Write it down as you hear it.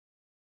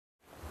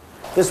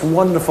This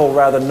wonderful,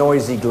 rather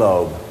noisy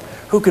globe.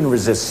 Who can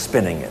resist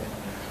spinning it?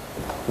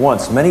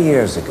 Once, many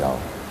years ago,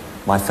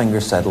 my finger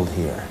settled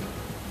here.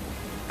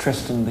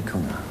 Tristan da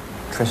Cunha.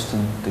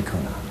 Tristan da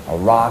Cunha. A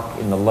rock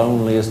in the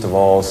loneliest of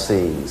all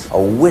seas.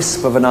 A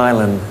wisp of an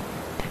island.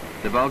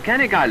 The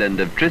volcanic island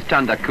of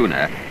Tristan da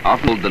Cunha,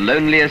 often called the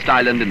loneliest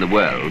island in the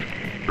world,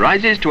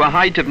 rises to a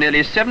height of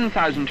nearly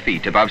 7,000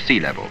 feet above sea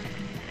level.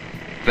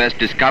 First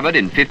discovered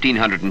in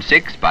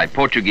 1506 by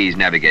Portuguese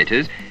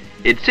navigators,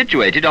 it's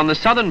situated on the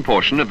southern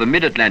portion of the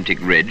mid-Atlantic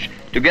ridge,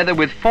 together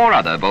with 4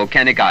 other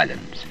volcanic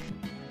islands.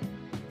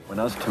 When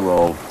us 2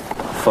 old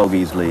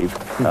fogies leave,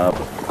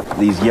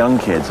 these young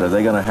kids, are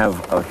they going to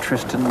have a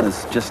Tristan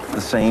that's just the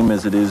same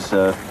as it is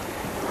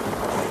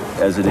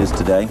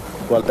today?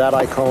 Well, that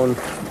I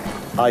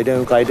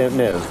don't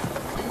know.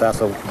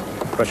 That's a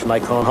question I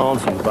can't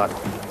answer, but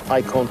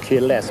I can't care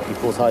less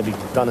because I'll be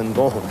done and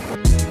gone.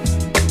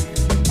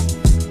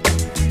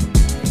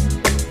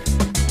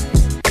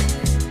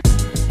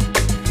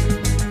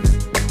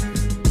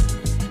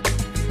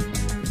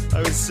 I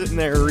was sitting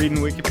there reading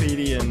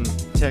Wikipedia and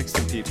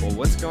texting people.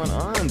 What's going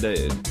on,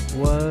 dude?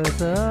 What's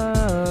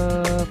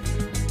up?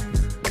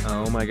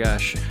 Oh my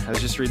gosh. I was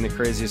just reading the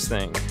craziest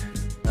thing.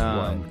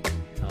 What?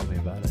 Tell me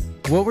about it.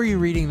 What were you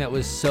reading that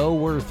was so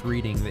worth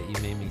reading that you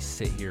made me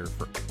sit here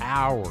for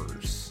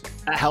hours?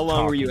 How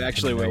long were you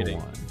actually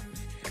waiting?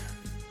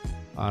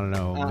 I don't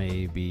know,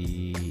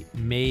 maybe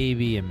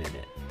a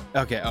minute.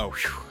 Okay,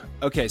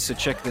 okay, so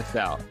check this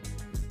out.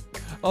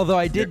 Although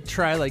I did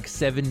try like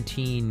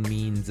 17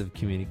 means of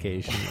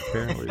communication.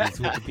 Apparently, this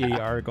Wikipedia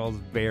article is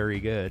very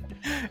good.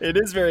 It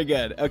is very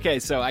good. Okay,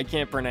 so I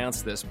can't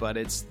pronounce this, but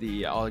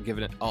I'll give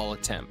it an all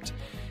attempt.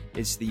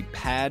 It's the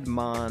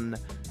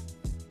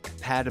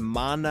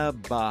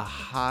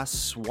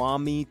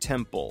Padmanabhaswamy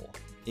Temple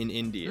in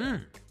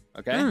India.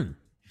 Okay?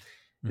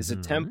 It's a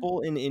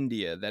temple in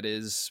India that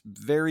is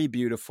very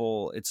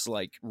beautiful. It's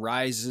like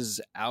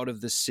rises out of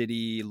the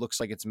city,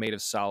 looks like it's made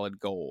of solid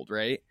gold,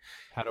 right?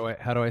 How do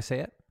I say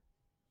it?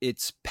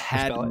 It's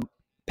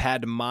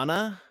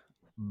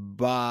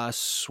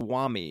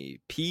Padmanabhaswamy.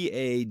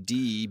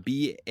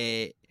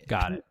 Padba.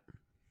 Got it.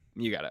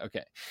 You got it.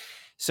 Okay.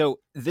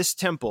 So this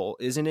temple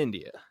is in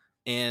India,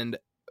 and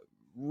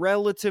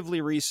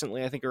relatively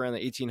recently, I think around the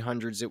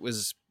 1800s, it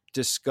was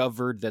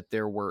discovered that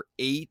there were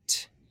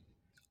 8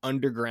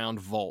 underground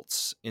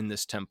vaults in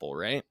this temple,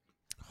 right?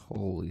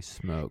 Holy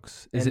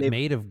smokes. Is it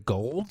made of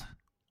gold?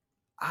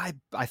 I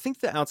think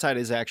the outside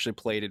is actually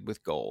plated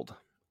with gold.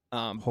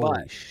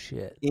 Holy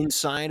shit.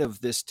 Inside of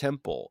this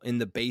temple, in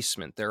the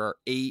basement, there are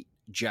 8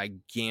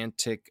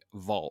 gigantic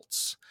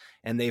vaults,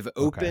 and they've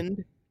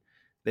opened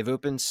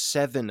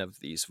 7 of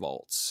these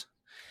vaults.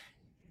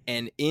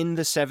 And in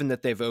the 7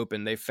 that they've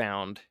opened, they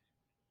found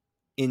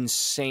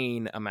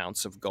insane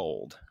amounts of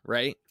gold,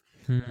 right?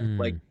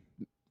 Like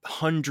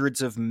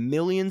hundreds of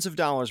millions of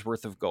dollars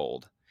worth of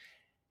gold.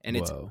 And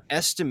it's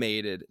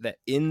estimated that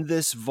in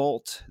this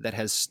vault that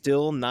has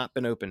still not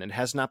been opened, and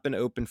has not been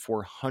opened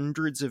for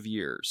hundreds of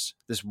years,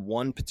 this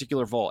one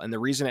particular vault, and the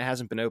reason it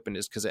hasn't been opened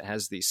is because it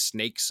has these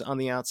snakes on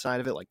the outside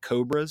of it, like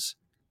cobras,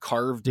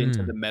 carved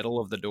into the metal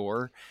of the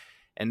door,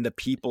 and the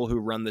people who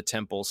run the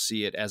temple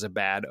see it as a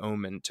bad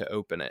omen to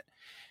open it.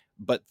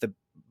 But the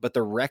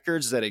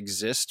records that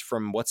exist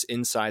from what's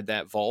inside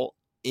that vault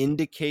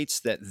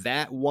indicates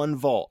that one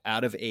vault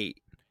out of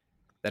 8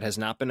 that has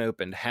not been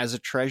opened has a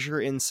treasure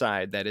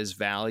inside that is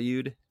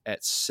valued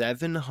at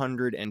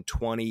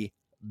 $720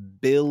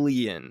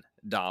 billion.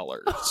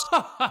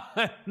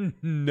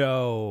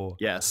 No.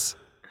 Yes.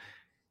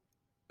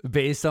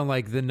 Based on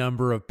like the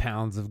number of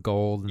pounds of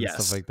gold and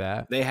stuff like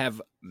that. They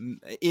have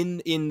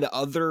in the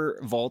other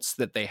vaults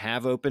that they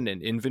have opened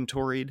and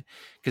inventoried,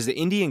 because the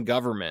Indian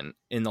government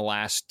in the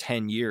last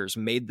 10 years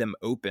made them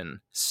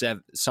open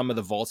some of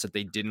the vaults that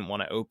they didn't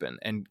want to open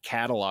and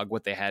catalog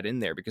what they had in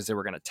there because they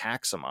were going to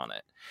tax them on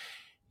it.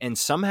 And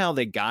somehow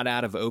they got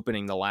out of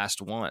opening the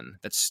last one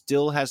that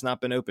still has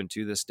not been opened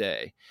to this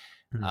day.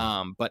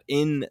 But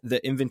in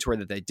the inventory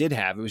that they did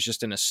have, it was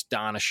just an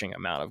astonishing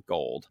amount of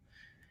gold.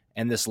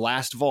 And this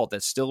last vault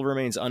that still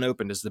remains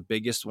unopened is the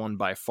biggest one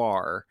by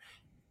far.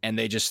 And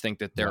they just think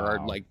that there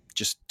are like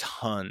just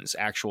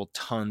actual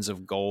tons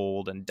of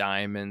gold and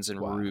diamonds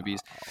and rubies.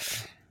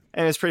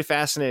 And it's pretty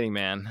fascinating,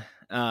 man.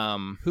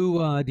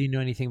 Who do you know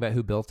anything about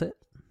who built it?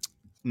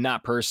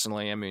 Not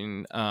personally. I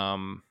mean,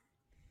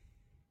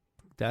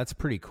 that's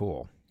pretty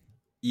cool.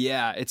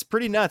 Yeah, it's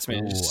pretty nuts,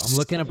 man. I'm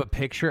looking up a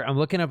picture.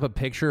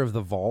 of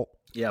the vault.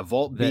 Yeah,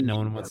 vault that B. no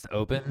one wants to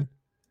open.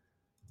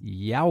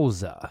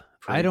 Yowza.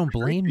 I don't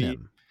blame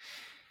them.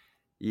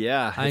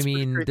 Yeah. I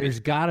mean, there's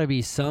got to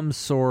be some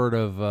sort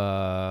of,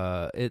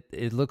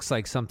 it looks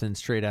like something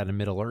straight out of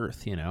Middle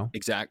Earth, you know?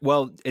 Exactly.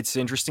 Well, it's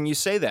interesting you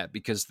say that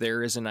because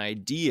there is an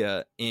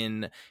idea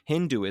in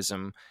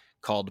Hinduism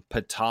called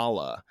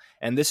Patala.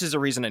 And this is the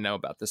reason I know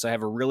about this. I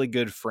have a really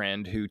good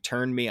friend who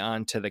turned me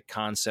on to the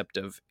concept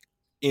of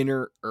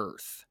inner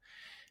Earth.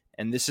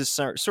 And this is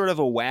sort of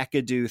a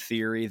wackadoo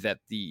theory that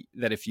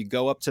if you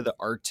go up to the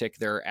Arctic,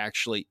 there are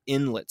actually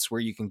inlets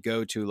where you can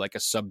go to like a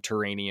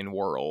subterranean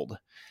world.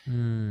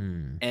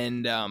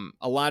 And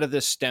a lot of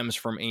this stems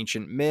from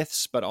ancient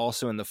myths, but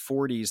also in the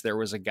 40s, there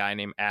was a guy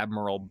named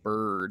Admiral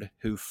Byrd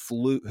who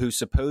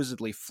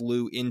supposedly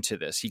flew into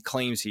this. He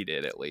claims he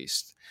did, at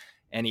least.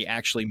 And he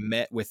actually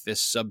met with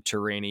this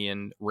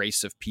subterranean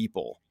race of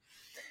people.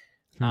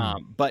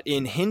 But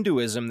in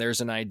Hinduism,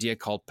 there's an idea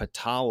called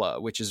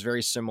Patala, which is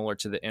very similar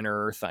to the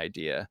inner earth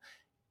idea.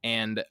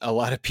 And a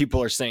lot of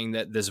people are saying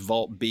that this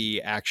Vault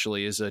B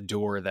actually is a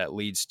door that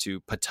leads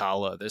to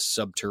Patala, this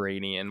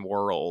subterranean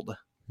world.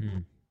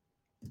 And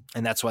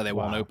that's why they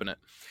won't open it.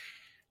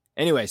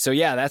 Anyway, so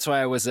yeah, that's why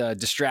I was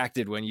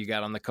distracted when you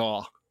got on the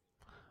call.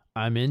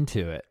 I'm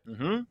into it.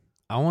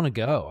 I want to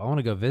go. I want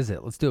to go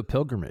visit. Let's do a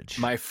pilgrimage.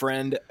 My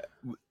friend,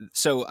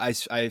 so I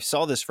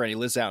saw this friend. He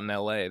lives out in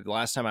LA. The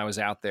last time I was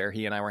out there,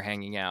 he and I were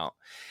hanging out,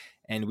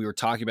 and we were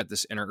talking about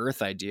this inner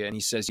earth idea. And he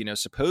says,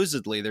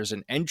 supposedly there's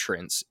an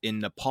entrance in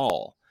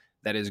Nepal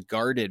that is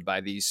guarded by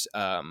these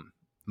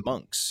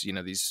monks,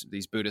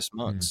 these Buddhist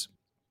monks.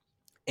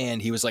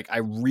 And he was like, I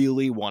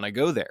really want to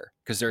go there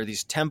because there are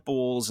these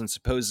temples and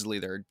supposedly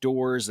there are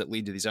doors that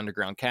lead to these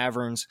underground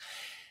caverns.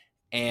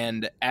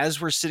 And as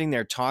we're sitting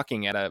there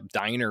talking at a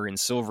diner in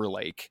Silver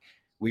Lake,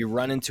 we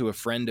run into a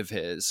friend of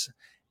his,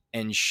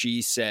 and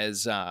she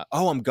says,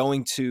 I'm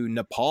going to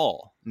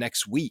Nepal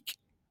next week.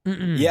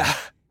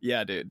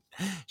 Yeah, dude.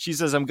 She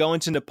says, I'm going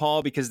to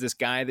Nepal because this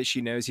guy that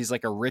she knows, he's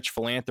like a rich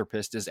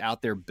philanthropist, is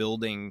out there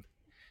building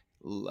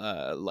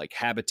like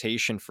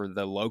habitation for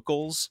the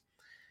locals.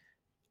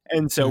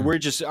 And so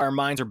our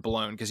minds are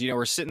blown because,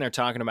 we're sitting there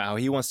talking about how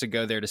he wants to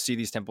go there to see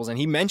these temples. And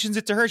he mentions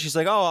it to her. She's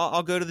like, oh,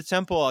 I'll go to the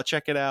temple. I'll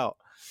check it out.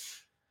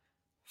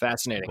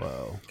 Fascinating.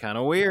 Whoa. Kind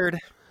of weird.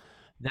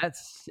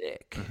 That's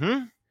sick.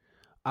 Mm-hmm.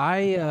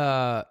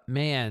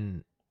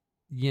 Man,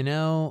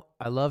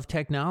 I love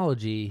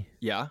technology.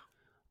 Yeah.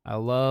 I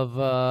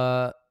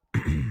love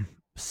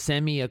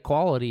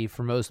semi-equality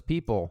for most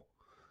people.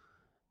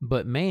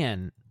 But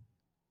man,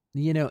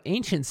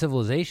 ancient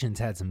civilizations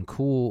had some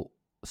cool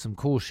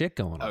shit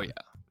going on. Oh yeah,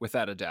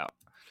 without a doubt.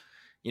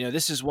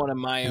 This is one of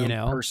my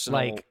own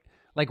personal.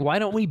 Like, why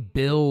don't we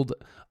build?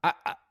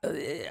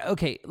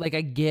 Okay, like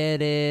I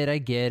get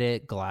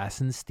it.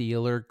 Glass and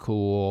steel are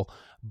cool,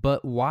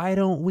 but why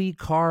don't we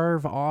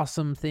carve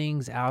awesome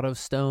things out of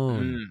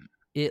stone?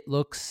 It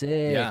looks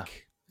sick. Yeah,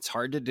 it's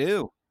hard to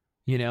do.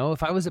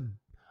 If I was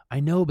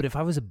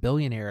a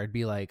billionaire, I'd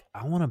be like,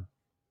 I want to.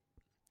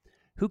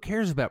 Who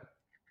cares about?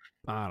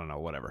 I don't know,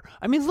 whatever.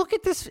 I mean, look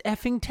at this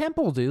effing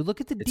temple, dude.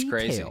 Look at the detail.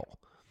 Crazy.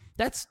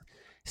 That's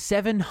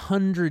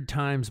 700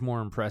 times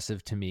more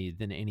impressive to me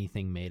than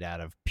anything made out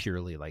of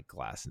purely like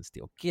glass and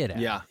steel. Get out.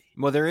 Yeah.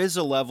 Well, there is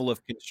a level of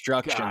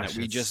construction Gosh,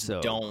 that we just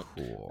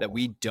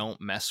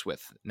don't mess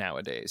with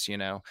nowadays,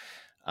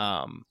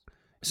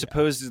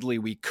 Supposedly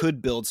we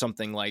could build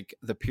something like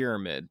the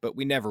pyramid, but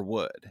we never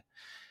would.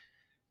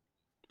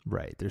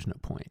 Right. There's no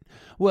point.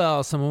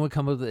 Well, someone would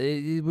come with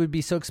it would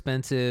be so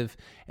expensive,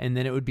 and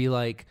then it would be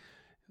like,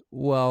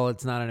 well,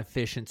 it's not an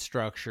efficient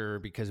structure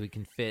because we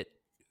can fit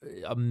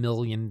 1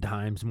 million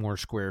times more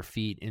square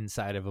feet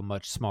inside of a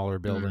much smaller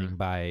building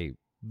by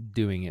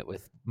doing it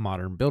with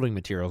modern building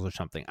materials or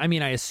something. I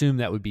mean, I assume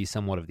that would be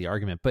somewhat of the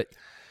argument, but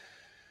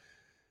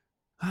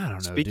I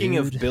don't know. Speaking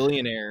of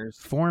billionaires,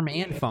 form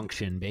and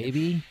function,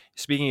 baby.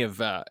 Speaking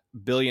of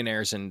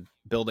billionaires and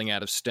building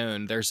out of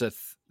stone, there's a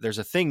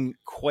thing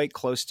quite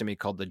close to me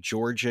called the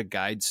Georgia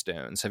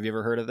Guidestones. Have you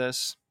ever heard of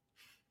this?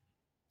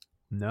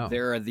 No.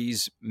 There are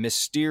these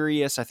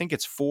mysterious, I think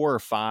it's 4 or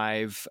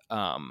 5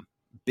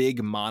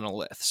 big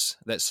monoliths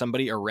that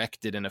somebody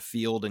erected in a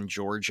field in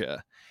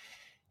Georgia.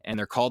 And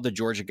they're called the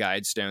Georgia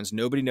Guidestones.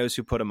 Nobody knows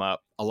who put them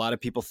up. A lot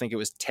of people think it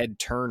was Ted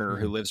Turner,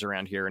 who lives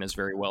around here and is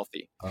very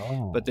wealthy.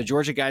 Oh. But the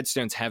Georgia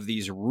Guidestones have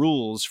these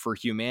rules for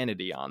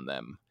humanity on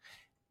them.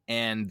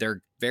 And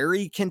they're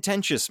very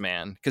contentious,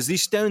 man, because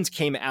these stones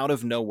came out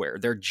of nowhere.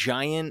 They're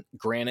giant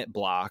granite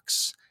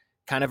blocks,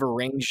 kind of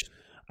arranged.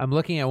 I'm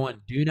looking at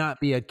one. Do not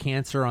be a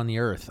cancer on the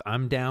earth.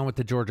 I'm down with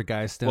the Georgia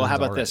Guidestones. Well, how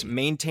about already. this?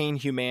 Maintain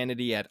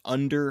humanity at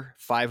under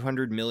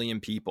 500 million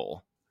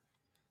people.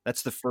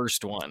 That's the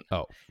first one.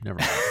 Oh, never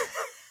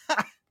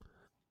mind.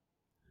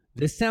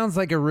 This sounds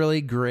like a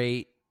really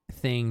great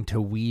thing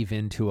to weave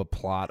into a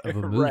plot of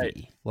a movie.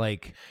 Right.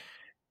 Like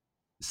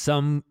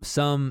some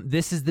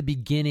this is the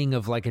beginning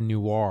of like a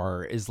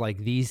noir, is like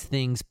these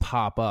things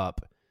pop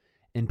up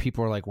and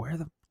people are like, where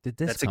did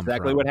this That's come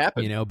exactly from? what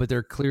happened. But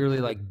they're clearly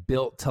like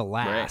built to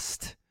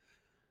last.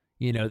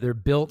 Right. They're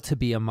built to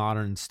be a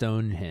modern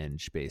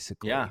Stonehenge,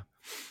 basically. Yeah.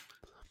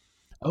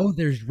 Oh,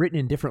 there's written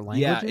in different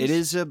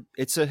languages? Yeah,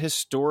 it's a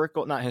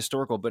historical, not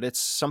historical, but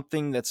it's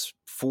something that's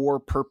for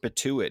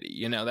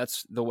perpetuity.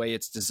 That's the way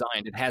it's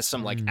designed. It has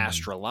some like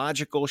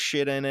astrological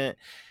shit in it.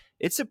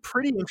 It's a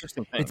pretty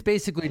interesting thing. It's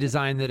basically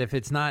designed that if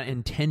it's not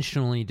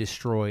intentionally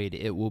destroyed,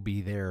 it will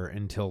be there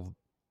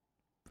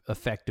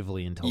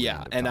effectively until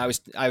yeah. And I was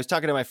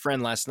talking to my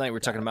friend last night. We were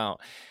talking about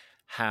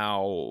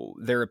how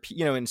there,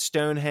 in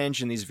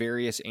Stonehenge and these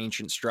various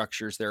ancient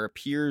structures, there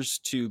appears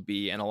to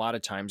be, and a lot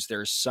of times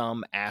there's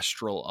some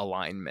astral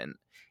alignment.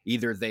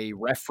 Either they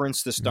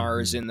reference the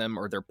stars in them,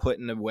 or they're put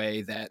in a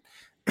way that,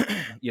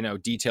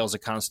 details a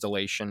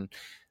constellation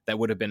that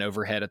would have been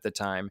overhead at the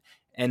time.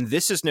 And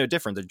this is no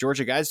different. The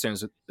Georgia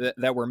Guidestones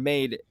that were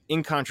made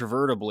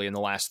incontrovertibly in the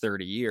last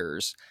 30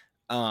 years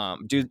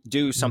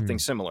do something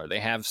similar.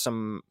 They have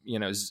some,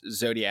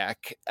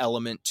 zodiac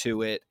element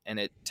to it, and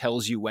it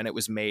tells you when it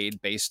was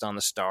made based on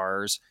the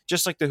stars.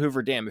 Just like the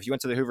Hoover Dam. If you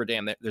went to the Hoover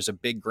Dam, there's a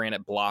big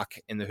granite block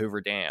in the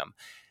Hoover Dam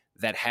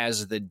that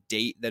has the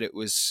date that it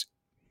was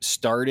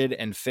started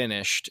and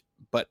finished,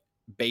 but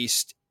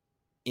based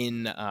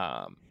in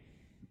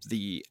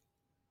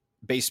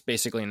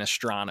basically in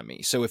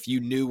astronomy. So if you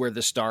knew where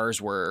the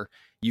stars were,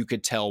 you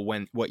could tell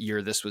what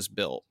year this was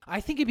built. I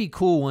think it'd be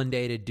cool one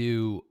day to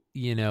do,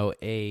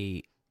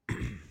 a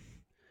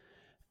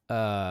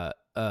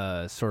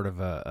sort of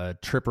a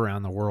trip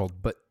around the world,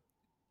 but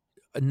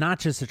not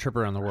just a trip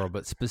around the world,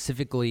 but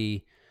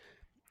specifically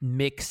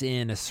mix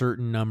in a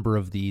certain number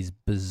of these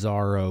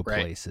bizarro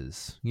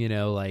places,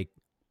 like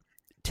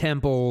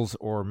temples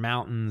or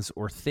mountains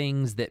or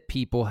things that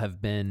people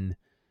have been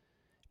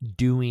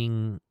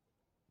doing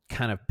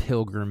kind of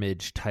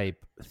pilgrimage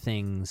type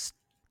things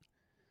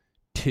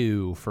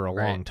to for a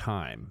long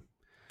time.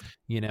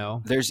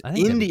 There's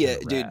India,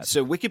 dude.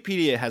 So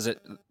Wikipedia has a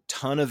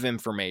ton of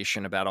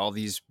information about all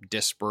these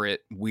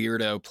disparate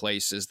weirdo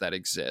places that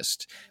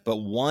exist. But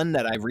one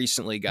that I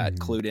recently got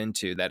clued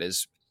into that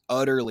is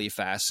utterly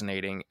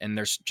fascinating, and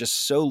there's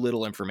just so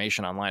little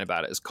information online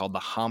about it, is called the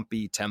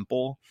Hampi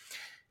Temple.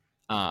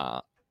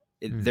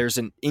 There's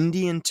an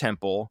Indian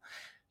temple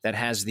that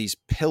has these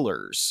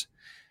pillars,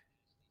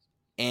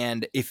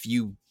 and if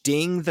you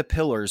ding the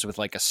pillars with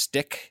like a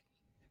stick,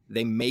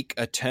 they make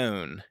a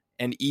tone.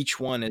 And each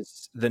one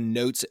is the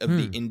notes of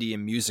the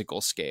Indian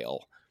musical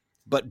scale,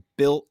 but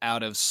built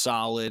out of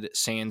solid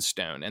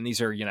sandstone. And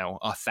these are,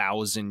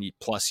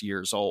 1,000+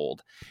 years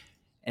old.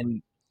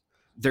 And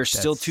they're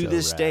still to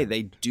this day,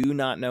 they do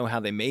not know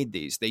how they made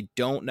these. They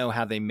don't know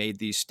how they made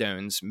these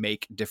stones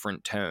make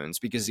different tones,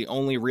 because the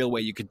only real way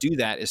you could do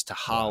that is to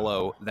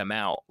hollow them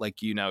out, like,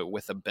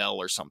 with a bell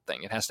or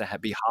something. It has to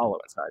be hollow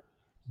inside.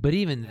 But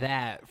even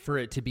that, for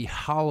it to be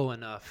hollow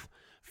enough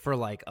for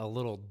like a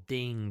little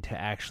ding to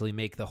actually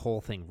make the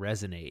whole thing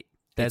resonate,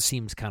 that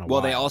seems kind of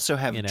wild. They also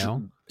have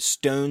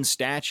stone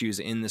statues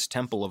in this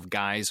temple of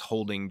guys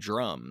holding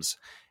drums,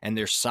 and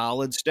they're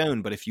solid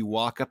stone, but if you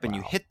walk up and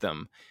you hit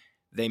them,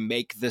 they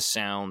make the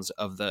sounds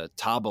of the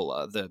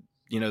tabla, that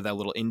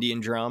little Indian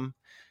drum,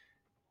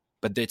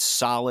 but it's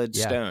solid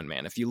stone,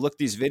 man. If you look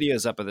these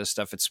videos up of this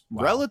stuff, it's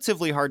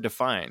relatively hard to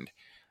find.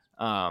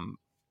 The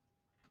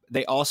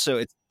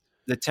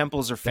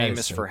temples are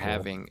famous for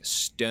having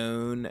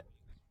stone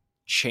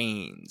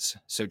chains.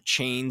 So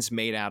chains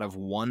made out of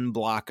one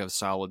block of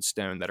solid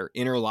stone that are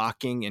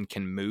interlocking and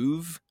can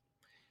move.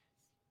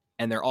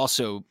 And they're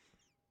also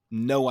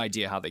no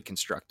idea how they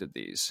constructed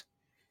these.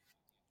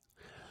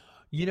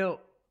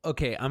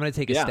 Okay, I'm going to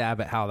take a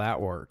stab at how that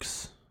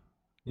works.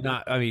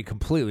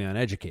 Completely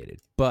uneducated,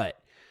 but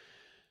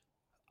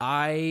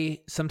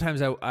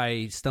sometimes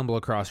I stumble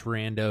across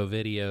rando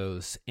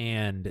videos,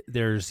 and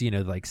there's,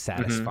 like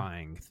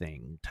satisfying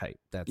thing type.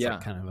 That's like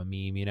kind of a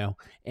meme,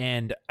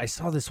 and I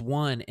saw this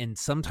one, and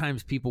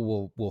sometimes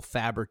people will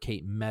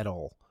fabricate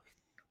metal,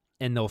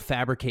 and they'll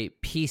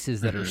fabricate pieces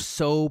that are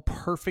so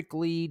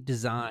perfectly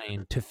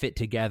designed to fit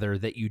together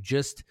that you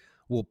just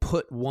will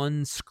put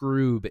one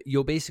screw, but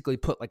you'll basically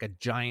put like a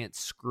giant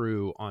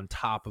screw on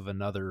top of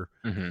another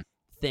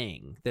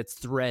thing that's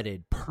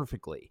threaded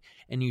perfectly,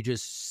 and you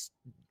just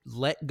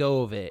let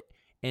go of it,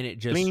 and it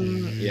just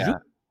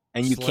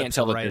and you can't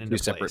tell that they're two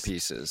separate place.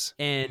 Pieces,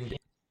 and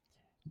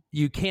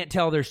you can't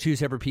tell there's two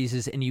separate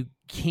pieces, and you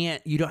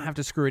don't have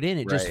to screw it in,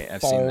 it just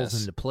falls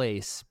into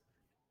place.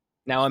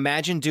 Now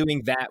imagine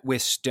doing that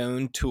with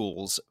stone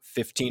tools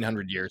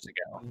 1,500 years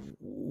ago.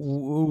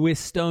 With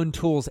stone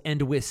tools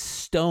and with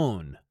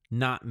stone,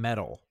 not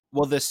metal.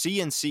 Well, the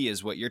CNC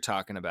is what you're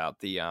talking about.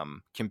 The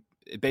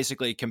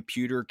basically a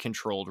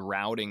computer-controlled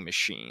routing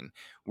machine,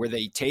 where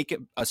they take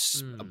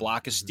a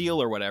block of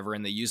steel or whatever,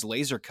 and they use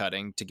laser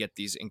cutting to get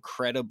these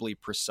incredibly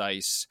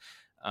precise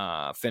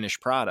finished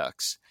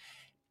products.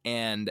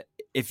 And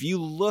if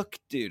you look,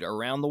 dude,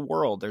 around the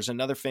world, there's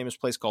another famous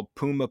place called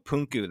Puma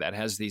Punku that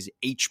has these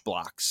H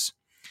blocks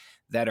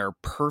that are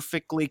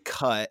perfectly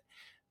cut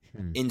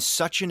in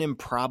such an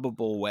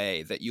improbable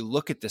way that you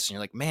look at this and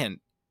you're like, man,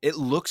 it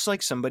looks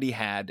like somebody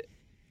had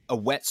a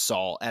wet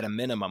saw at a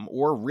minimum,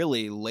 or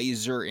really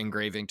laser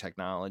engraving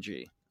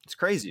technology. It's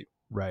crazy.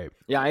 Right.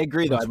 Yeah, I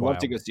agree, though. That's I'd love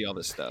to go see all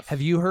this stuff.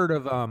 Have you heard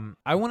of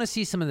I want to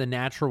see some of the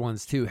natural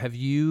ones too. Have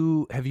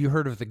you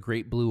heard of the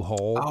Great Blue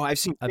Hole? Oh,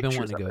 I've been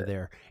wanting to go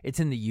there. It's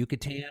in the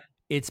Yucatan.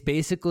 It's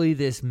basically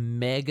this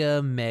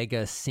mega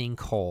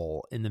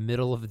sinkhole in the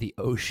middle of the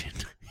ocean.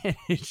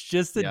 It's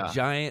just a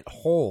giant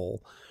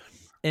hole.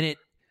 And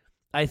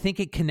I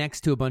think it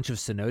connects to a bunch of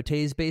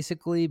cenotes,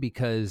 basically,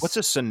 because... What's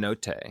a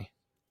cenote?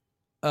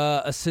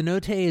 A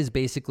cenote is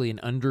basically an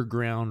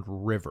underground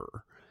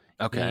river.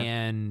 Okay.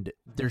 And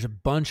there's a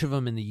bunch of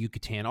them in the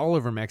Yucatan, all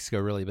over Mexico,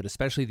 really, but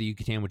especially the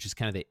Yucatan, which is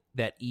kind of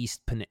that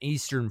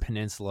eastern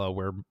peninsula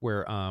where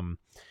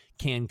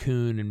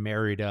Cancun and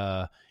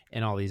Merida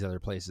and all these other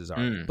places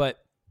are. But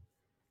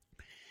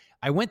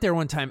I went there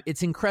one time.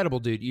 It's incredible,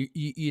 dude. Dude,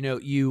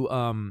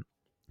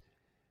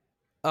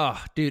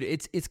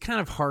 it's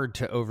kind of hard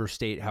to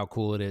overstate how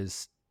cool it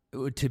is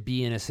to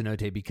be in a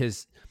cenote,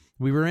 because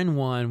we were in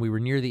one. We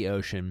were near the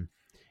ocean.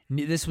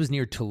 This was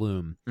near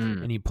Tulum,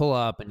 and you pull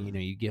up and,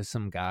 you give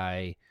some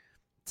guy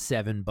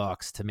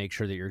 $7 to make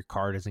sure that your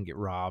car doesn't get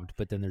robbed.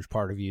 But then there's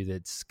part of you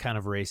that's kind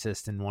of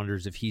racist and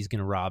wonders if he's going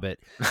to rob it.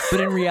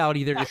 But in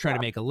reality, they're just trying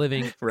to make a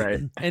living.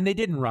 Right. And they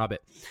didn't rob it.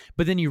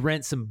 But then you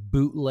rent some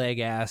bootleg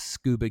ass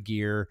scuba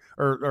gear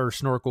or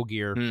snorkel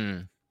gear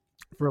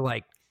for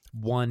like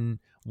 $1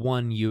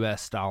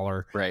 US.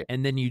 Right.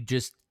 And then you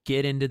just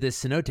get into this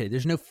cenote.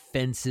 There's no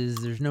fences.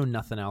 There's no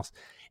nothing else.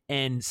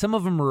 And some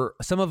of them are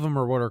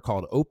what are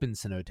called open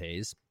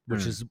cenotes,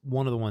 which is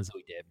one of the ones that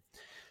we did.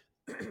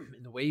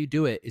 And the way you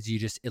do it is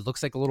it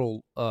looks like a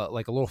little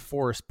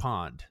forest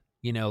pond.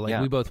 We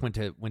both went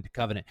to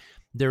Covenant.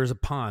 There was a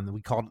pond that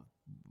we called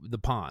the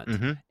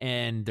pond,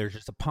 and there's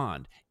just a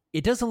pond.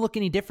 It doesn't look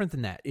any different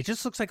than that. It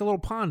just looks like a little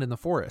pond in the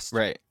forest.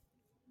 Right.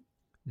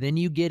 Then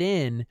you get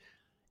in.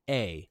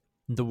 The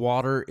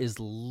water is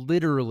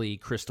literally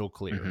crystal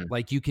clear.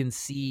 Like you can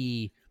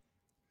see.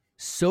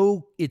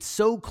 So it's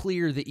so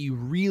clear that you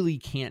really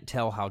can't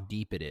tell how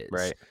deep it is,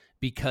 right?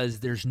 Because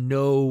there's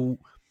none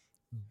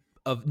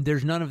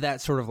of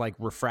that sort of like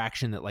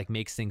refraction that like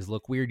makes things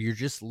look weird. You're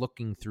just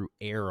looking through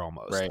air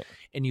almost, right?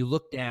 And you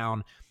look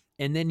down,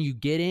 and then you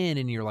get in,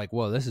 and you're like,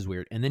 "Whoa, this is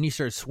weird." And then you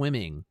start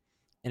swimming,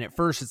 and at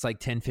first it's like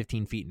 10,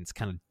 15 feet, and it's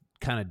kind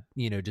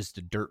of just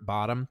a dirt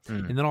bottom,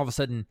 and then all of a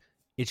sudden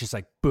it's just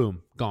like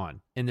boom, gone,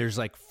 and there's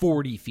like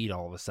 40 feet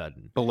all of a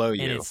sudden below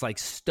you, and it's like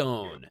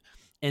stone.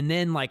 And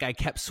then, like, I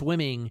kept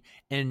swimming,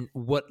 and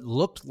what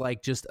looked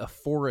like just a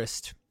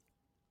forest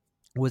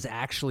was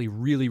actually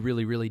really,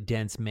 really, really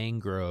dense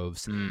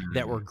mangroves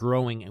that were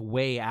growing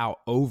way out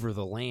over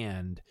the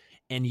land,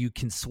 and you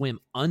can swim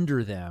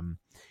under them.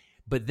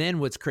 But then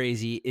what's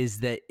crazy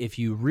is that if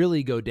you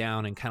really go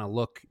down and kind of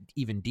look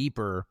even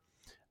deeper,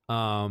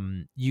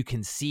 you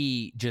can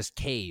see just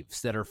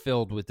caves that are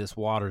filled with this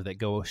water that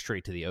go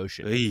straight to the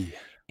ocean. Hey.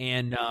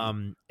 And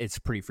it's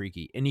pretty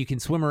freaky, and you can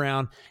swim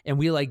around. And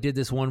we like did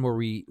this one where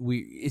we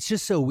it's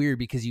just so weird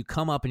because you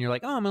come up and you're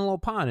like, oh, I'm in a little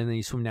pond, and then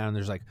you swim down and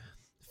there's like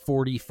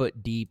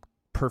 40-foot deep,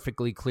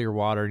 perfectly clear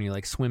water, and you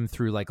like swim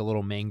through like a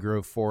little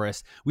mangrove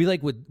forest. We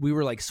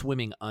were like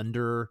swimming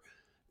under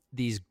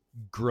these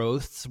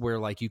growths where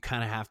like you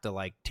kind of have to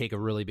like take a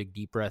really big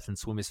deep breath and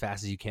swim as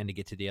fast as you can to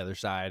get to the other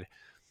side.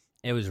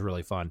 It was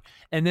really fun.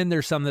 And then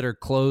there's some that are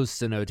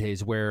closed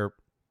cenotes where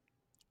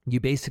you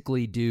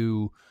basically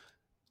do.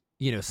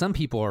 Some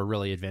people are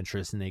really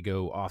adventurous and they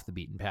go off the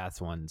beaten path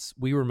ones.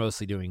 We were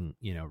mostly doing,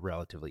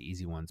 relatively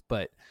easy ones,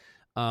 but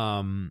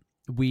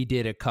we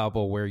did a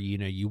couple where,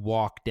 you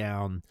walk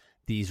down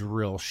these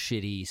real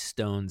shitty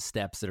stone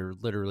steps that are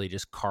literally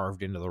just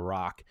carved into the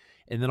rock.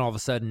 And then all of a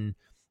sudden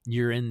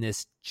you're in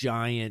this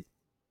giant,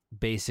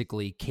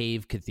 basically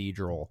cave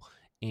cathedral,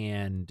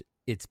 and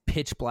it's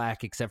pitch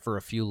black except for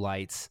a few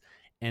lights,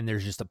 and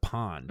there's just a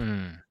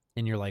pond.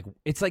 And you're like,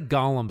 it's like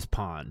Gollum's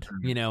pond,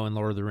 in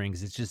Lord of the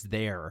Rings. It's just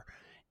there,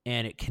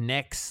 and it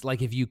connects.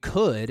 Like if you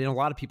could, and a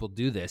lot of people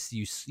do this,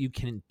 you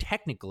can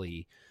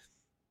technically,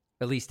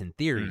 at least in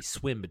theory,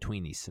 swim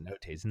between these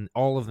cenotes, and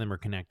all of them are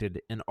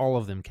connected, and all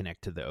of them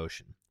connect to the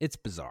ocean. It's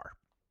bizarre.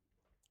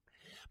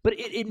 But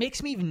it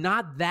makes me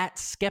not that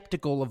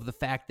skeptical of the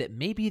fact that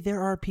maybe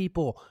there are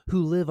people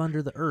who live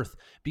under the earth,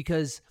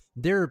 because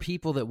there are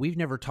people that we've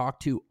never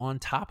talked to on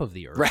top of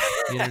the earth. Right.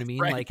 You know what I mean?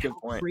 Right. Like Good how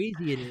point.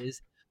 crazy it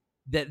is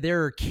that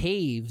there are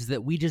caves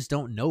that we just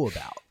don't know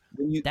about.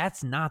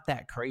 That's not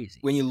that crazy.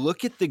 When you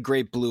look at the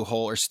Great Blue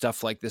Hole or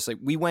stuff like this, like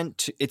we went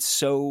to, it's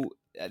so,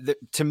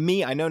 to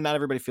me, I know not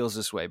everybody feels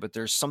this way, but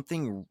there's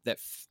something that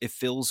it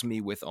fills me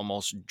with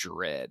almost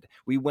dread.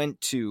 We went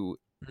to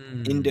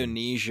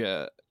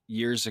Indonesia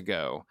years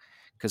ago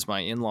because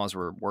my in-laws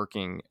were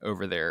working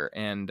over there,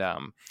 and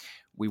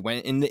we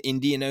went in the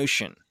Indian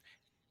Ocean,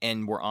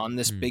 and we're on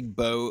this big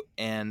boat,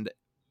 and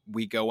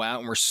we go out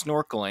and we're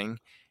snorkeling,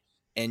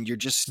 and you're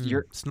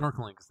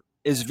snorkeling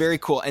is very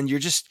cool, and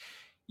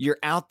you're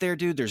out there,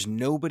 dude. There's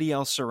nobody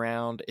else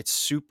around.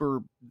 It's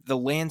the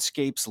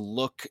landscapes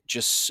look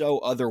just so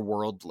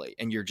otherworldly,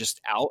 and you're just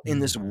out in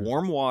this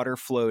warm water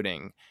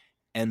floating,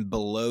 and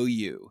below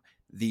you,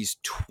 these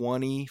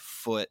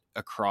 20-foot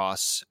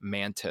across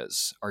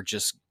mantas are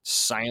just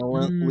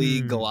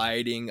silently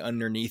gliding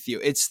underneath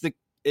you.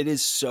 It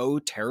is so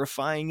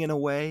terrifying in a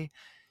way.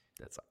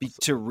 That's awesome.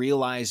 To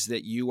realize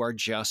that you are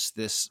just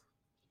this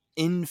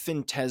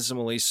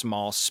infinitesimally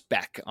small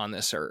speck on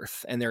this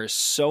earth, and there is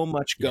so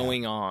much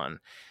going on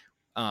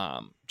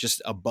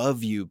just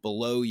above you,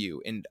 below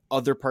you, in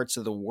other parts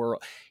of the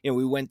world.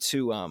 We went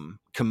to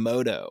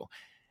Komodo,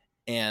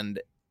 and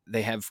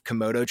they have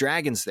Komodo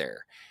dragons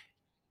there,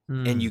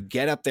 And you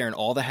get up there and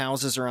all the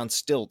houses are on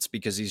stilts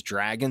because these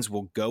dragons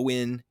will go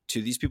in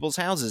to these people's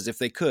houses if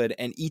they could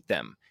and eat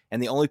them.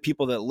 And the only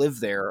people that live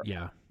there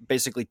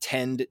basically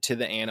tend to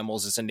the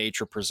animals. It's a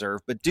nature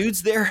preserve. But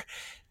dudes there,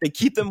 they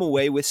keep them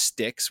away with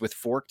sticks, with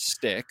forked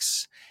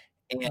sticks.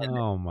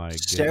 And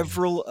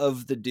several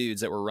of the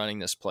dudes that were running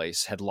this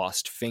place had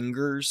lost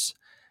fingers,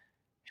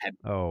 had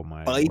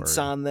bites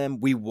on them.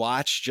 We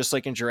watched, just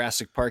like in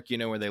Jurassic Park, you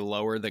know, where they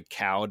lower the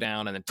cow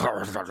down and then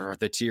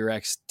the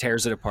T-Rex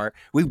tears it apart.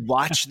 We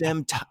watched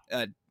them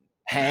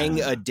hang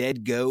a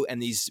dead goat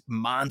and these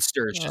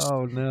monsters just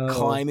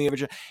climbing over.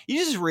 You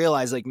just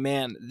realize, like,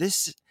 man,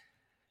 this,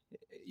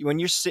 when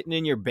you're sitting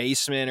in your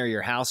basement or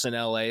your house in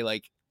LA,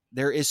 like,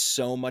 there is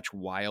so much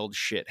wild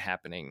shit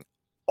happening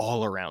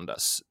all around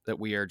us that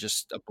we are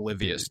just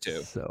oblivious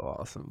to. So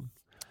awesome.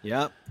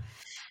 Yep.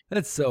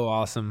 That's so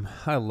awesome.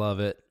 I love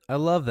it. I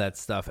love that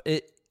stuff.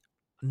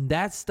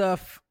 That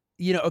stuff,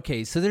 you know,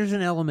 okay, so there's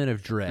an element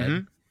of dread.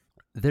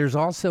 Mm-hmm. There's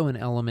also an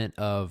element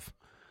of,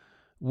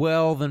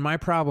 well, then my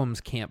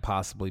problems can't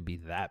possibly be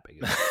that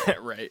big.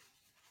 Right.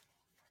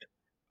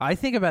 I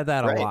think about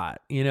that a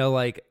lot. You know,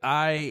 like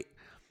I'm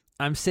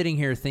sitting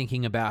here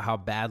thinking about how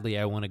badly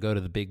I want to go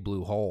to the Big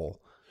Blue Hole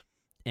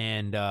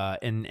and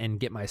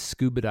get my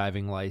scuba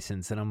diving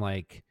license, and I'm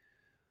like,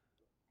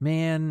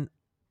 man,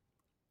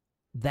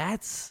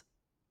 that's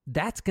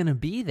gonna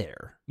be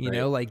there, you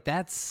know, like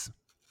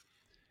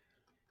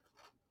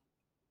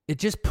it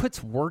just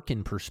puts work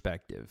in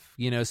perspective,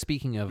 you know.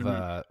 Speaking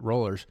of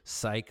rollers,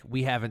 psych,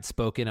 we haven't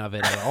spoken of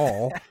it at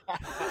all.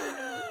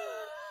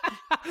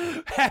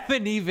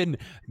 Haven't even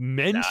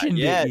mentioned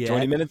it yet.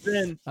 20 minutes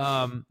in.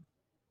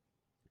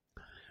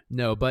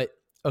 No, but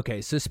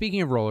okay, so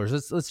speaking of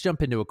rollers, let's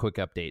jump into a quick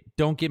update.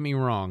 Don't get me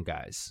wrong,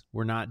 guys,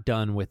 we're not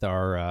done with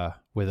our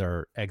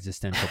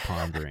existential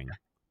pondering.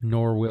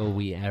 Nor will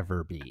we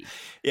ever be.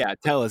 Yeah,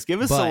 tell us.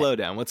 Give us a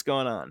lowdown. What's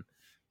going on?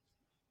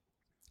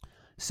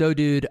 So,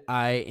 dude,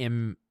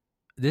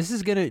 this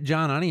is going to,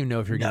 John, I don't even know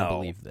if you're going to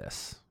believe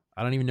this.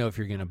 I don't even know if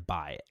you're going to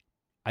buy it.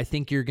 I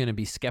think you're going to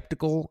be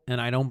skeptical, and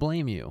I don't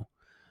blame you.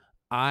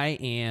 I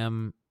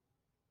am,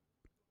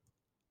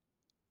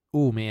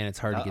 oh, man, it's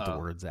hard to get the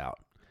words out.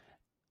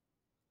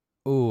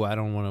 Oh, I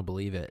don't want to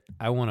believe it.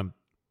 I want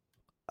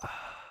to,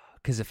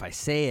 because if I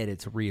say it,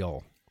 it's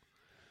real.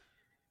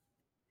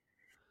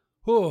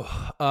 Oh,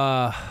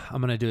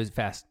 I'm gonna do it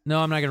fast. No,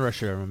 I'm not gonna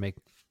rush it.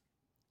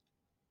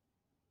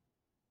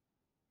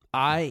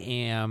 I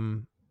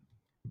am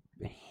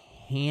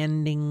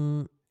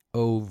handing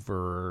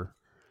over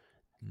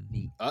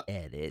the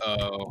edit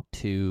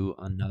to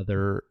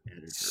another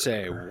editor.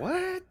 Say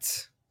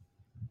what?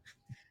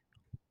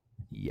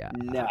 Yeah.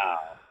 No.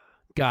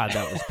 God,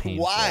 that was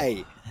painful.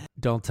 Why?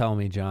 Don't tell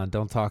me, John.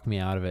 Don't talk me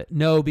out of it.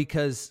 No,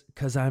 because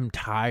I'm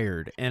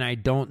tired, and I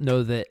don't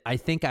know that. I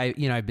think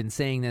I've been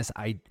saying this.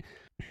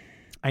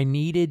 I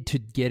needed to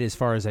get as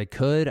far as I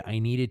could. I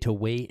needed to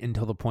wait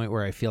until the point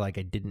where I feel like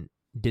I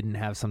didn't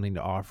have something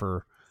to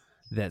offer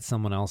that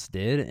someone else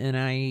did, and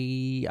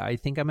I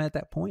think I'm at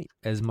that point.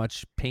 As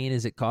much pain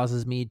as it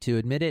causes me to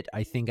admit it,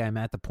 I think I'm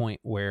at the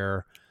point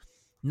where.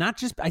 Not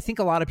just, I think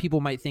a lot of people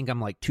might think I'm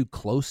like too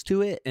close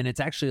to it, and it's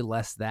actually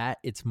less that.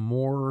 It's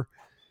more,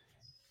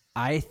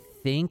 I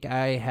think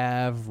I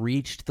have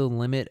reached the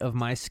limit of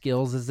my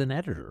skills as an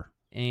editor,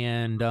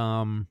 and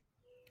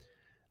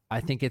I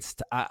think it's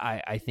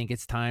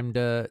time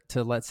to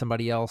let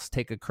somebody else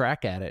take a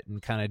crack at it and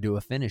kind of do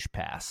a finish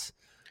pass.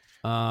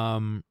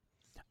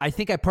 I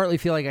think I partly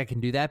feel like I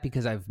can do that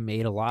because I've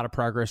made a lot of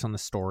progress on the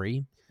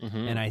story.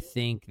 Mm-hmm. And I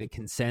think the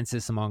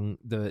consensus among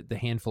the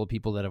handful of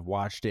people that have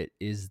watched it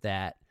is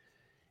that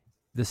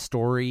the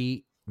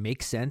story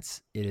makes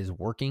sense. It is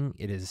working.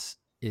 It is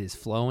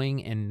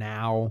flowing. And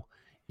now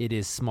it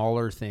is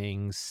smaller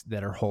things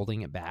that are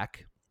holding it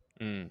back.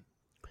 Mm.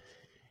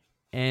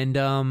 And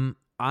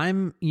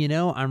I'm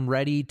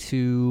ready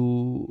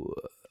to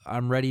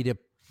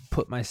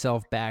put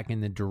myself back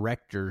in the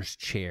director's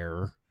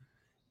chair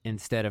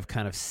instead of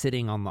kind of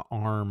sitting on the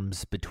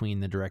arms between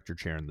the director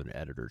chair and the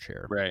editor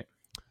chair. Right.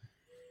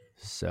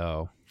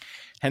 So,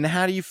 and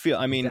how do you feel?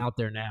 I mean, it's out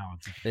there now.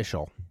 It's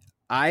official.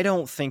 I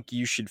don't think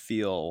you should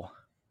feel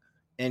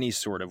any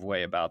sort of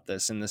way about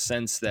this in the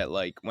sense that,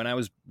 like, when I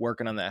was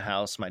working on that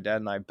house, my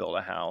dad and I built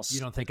a house. You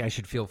don't think I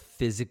should feel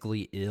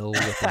physically ill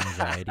with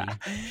anxiety?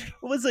 It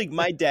was like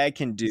my dad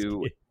can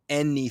do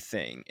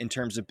anything in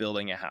terms of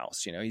building a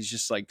house. You know, he's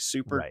just like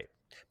super. Right.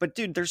 But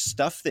dude, there's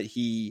stuff that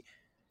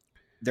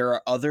there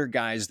are other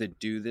guys that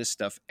do this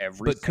stuff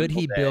every. But could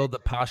he build the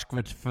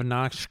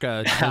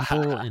Pashkvanashka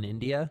temple in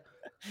India?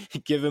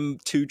 Give him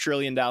 $2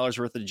 trillion worth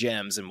of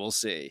gems, and we'll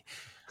see.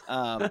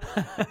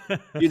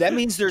 Dude, that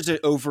means there's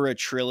over $1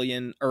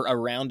 trillion or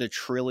around $1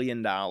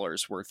 trillion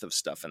worth of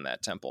stuff in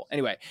that temple.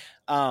 Anyway,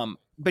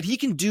 but he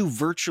can do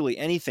virtually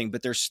anything.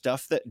 But there's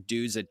stuff that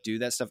dudes that do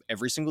that stuff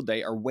every single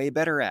day are way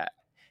better at.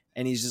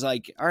 And he's just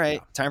like, all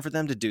right, time for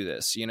them to do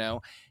this, you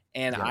know?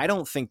 And I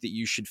don't think that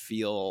you should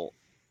feel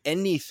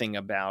anything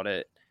about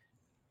it.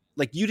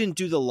 like you didn't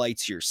do the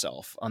lights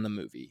yourself on the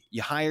movie.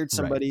 You hired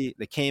somebody,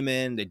 they came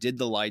in, they did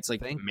the lights.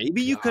 Like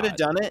maybe you could have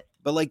done it,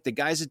 but like the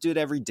guys that do it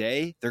every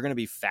day, they're going to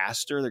be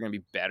faster. They're going to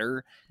be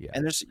better. Yeah.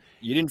 And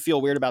you didn't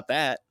feel weird about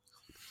that.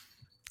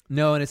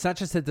 No. And it's not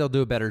just that they'll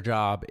do a better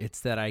job.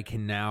 It's that I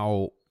can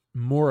now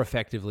more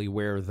effectively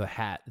wear the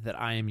hat that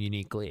I am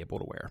uniquely able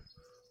to wear.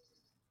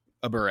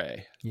 A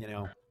beret, you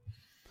know,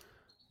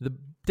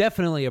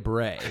 definitely a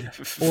beret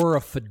or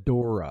a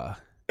fedora.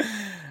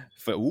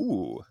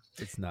 Ooh.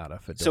 It's not a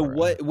fedora. So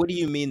what do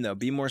you mean though?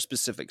 Be more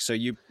specific. So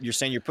you're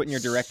saying you're putting your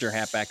director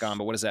hat back on,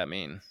 but what does that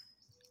mean?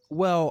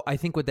 Well, I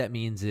think what that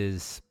means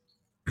is,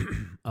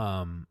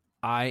 I'll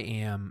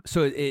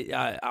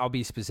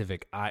be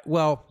specific. I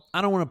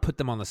don't want to put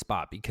them on the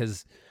spot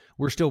because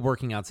we're still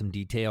working out some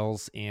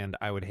details, and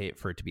I would hate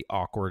for it to be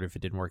awkward if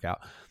it didn't work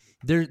out.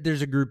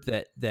 There's a group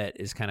that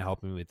is kind of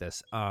helping me with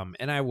this,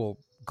 and I will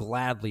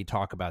gladly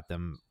talk about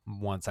them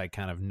once I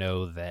kind of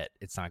know that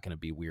it's not going to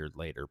be weird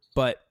later.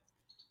 But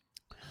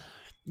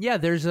yeah,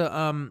 there's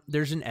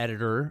an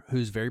editor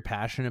who's very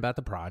passionate about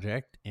the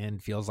project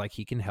and feels like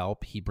he can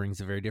help. He brings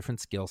a very different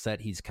skill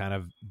set. He's kind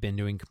of been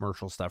doing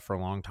commercial stuff for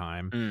a long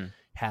time,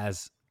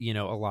 has, a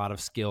lot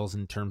of skills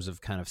in terms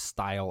of kind of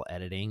style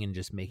editing and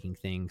just making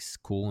things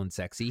cool and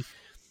sexy.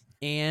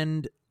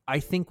 And I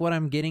think what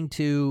I'm getting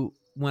to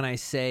when I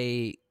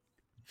say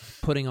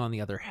putting on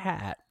the other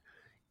hat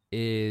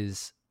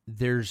is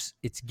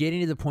it's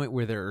getting to the point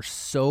where there are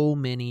so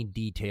many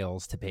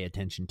details to pay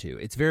attention to.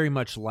 It's very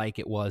much like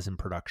it was in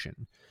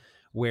production,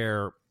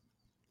 where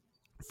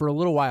for a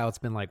little while it's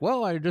been like,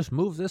 well, I just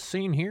move this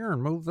scene here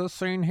and move this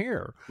scene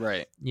here.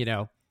 Right.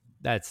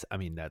 That's a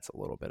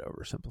little bit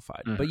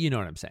oversimplified, but you know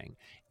what I'm saying.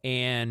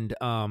 And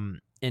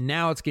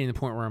now it's getting to the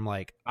point where I'm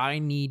like, I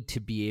need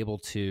to be able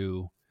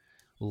to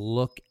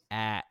look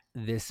at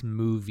this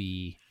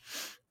movie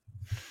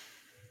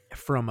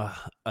from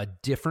a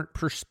different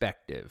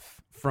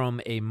perspective,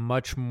 from a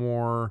much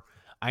more,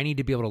 I need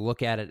to be able to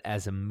look at it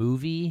as a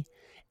movie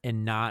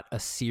and not a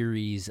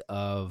series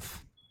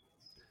of,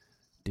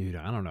 dude,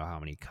 I don't know how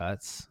many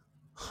cuts,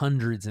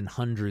 hundreds and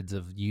hundreds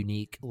of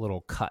unique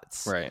little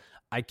cuts. Right.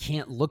 I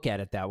can't look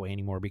at it that way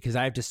anymore because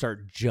I have to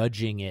start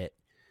judging it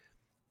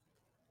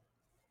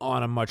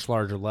on a much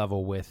larger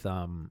level with,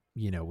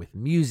 with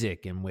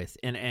music and with,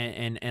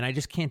 and I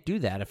just can't do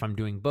that if I'm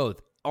doing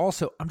both.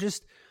 Also, I'm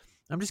just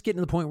getting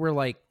to the point where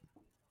like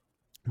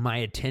my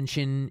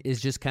attention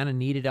is just kind of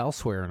needed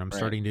elsewhere, and I'm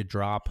starting to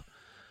drop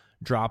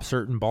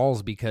certain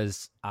balls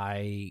because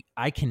I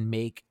can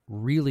make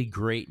really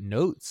great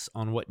notes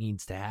on what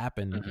needs to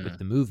happen with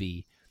the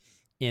movie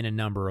in a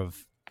number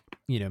of,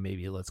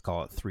 maybe let's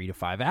call it 3 to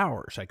 5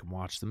 hours. I can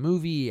watch the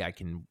movie. I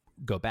can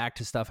go back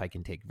to stuff. I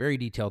can take very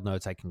detailed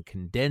notes. I can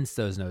condense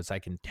those notes. I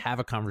can have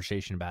a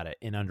conversation about it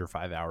in under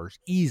 5 hours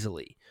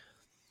easily.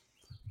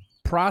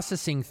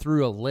 Processing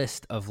through a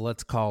list of,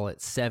 let's call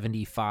it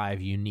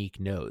 75 unique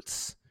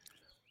notes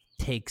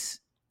takes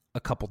a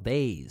couple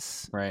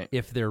days, right?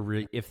 If they're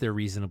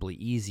reasonably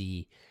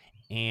easy,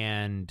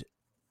 and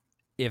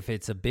if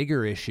it's a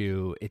bigger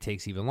issue, it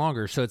takes even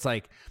longer. So it's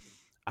like,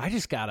 I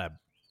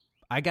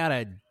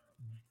gotta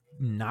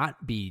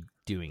not be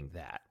doing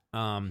that.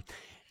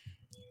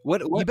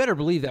 What you better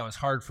believe that was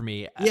hard for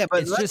me. Yeah,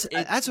 but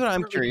that's what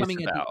I'm curious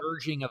coming about. At the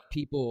urging of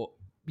people.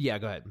 Yeah,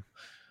 go ahead.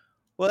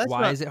 Well,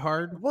 why is it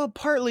hard? Well,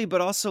 partly, but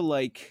also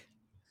like,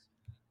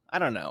 I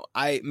don't know.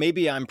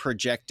 Maybe I'm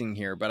projecting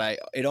here, but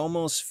it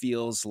almost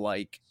feels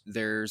like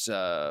there's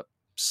a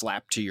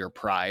slap to your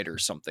pride or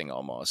something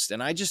almost.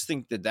 And I just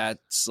think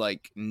that's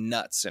like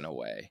nuts in a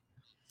way.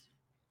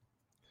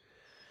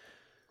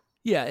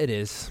 Yeah, it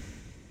is.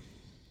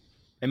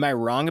 Am I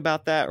wrong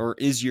about that? Or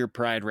is your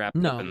pride wrapped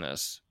up in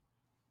this?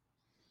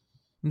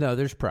 No,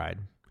 there's pride.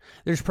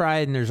 There's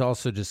pride, and there's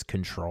also just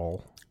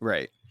control.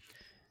 Right.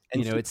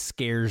 And it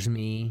scares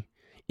me.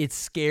 It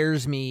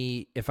scares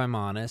me, if I'm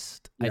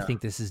honest. Yeah. I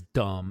think this is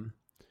dumb.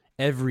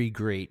 Every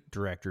great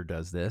director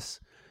does this.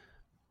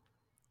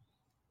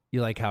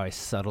 You like how I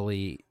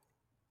subtly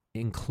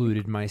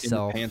included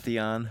myself in the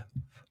pantheon?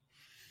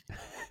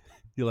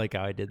 You like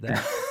how I did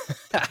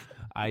that?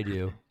 I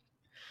do.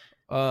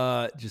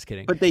 Just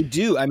kidding. But they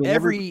do. I mean,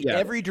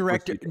 every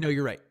director. No,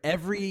 you're right.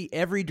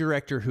 Every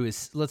director who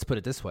is, let's put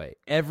it this way,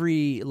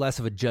 every less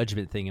of a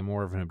judgment thing and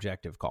more of an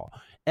objective call.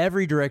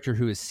 Every director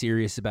who is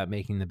serious about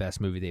making the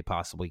best movie they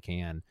possibly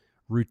can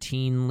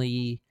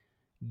routinely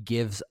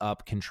gives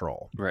up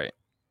control. Right.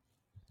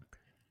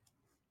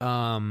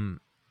 And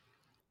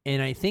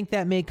I think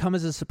that may come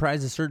as a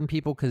surprise to certain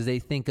people because they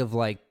think of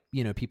like,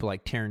 people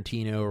like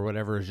Tarantino or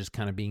whatever as just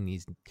kind of being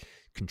these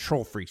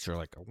control freaks or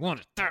like, I want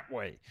it that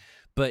way.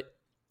 But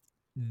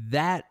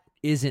that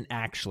isn't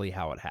actually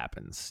how it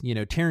happens.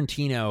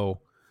 Tarantino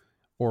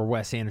or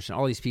Wes Anderson,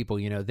 all these people,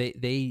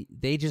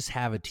 they just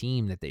have a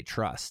team that they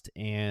trust.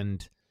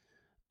 And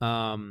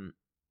yeah,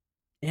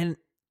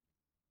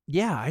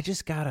 I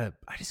just gotta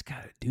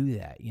do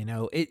that.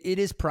 It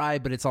is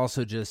pride, but it's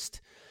also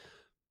just,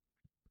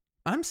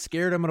 I'm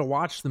scared I'm going to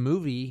watch the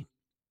movie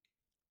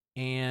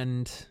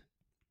and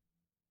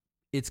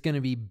it's going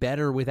to be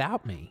better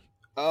without me.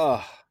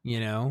 Oh, You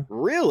know?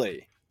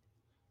 really?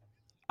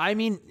 I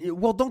mean,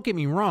 well, don't get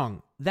me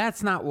wrong.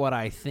 That's not what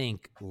I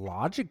think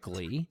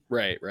logically.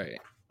 Right.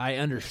 I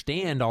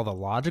understand all the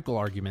logical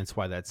arguments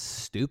why that's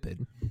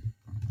stupid.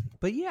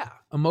 But yeah,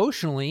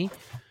 emotionally,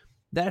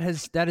 that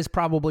is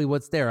probably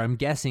what's there. I'm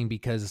guessing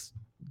because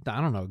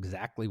I don't know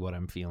exactly what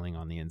I'm feeling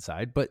on the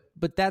inside, but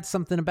that's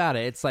something about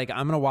it. It's like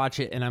I'm gonna watch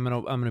it and I'm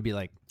gonna be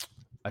like,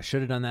 I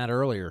should have done that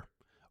earlier,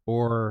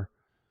 or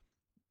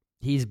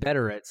he's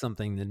better at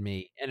something than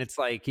me, and it's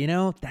like,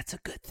 that's a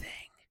good thing.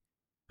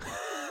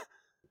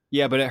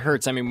 Yeah, but it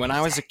hurts. I mean, when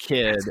I was a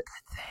kid,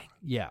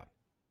 Yeah.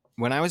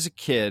 when I was a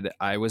kid,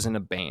 I was in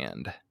a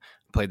band,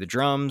 played the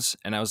drums,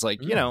 and I was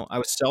like, I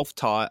was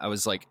self-taught. I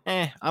was like,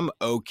 I'm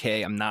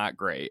okay. I'm not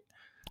great.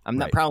 I'm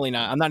not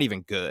I'm not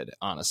even good,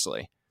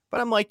 honestly.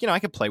 But I'm like, I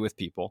could play with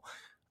people.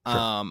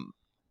 Sure.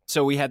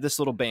 So we had this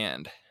little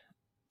band,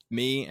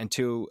 me and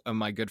two of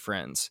my good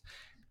friends.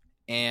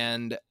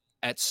 And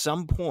at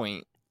some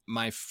point,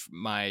 my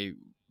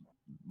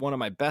one of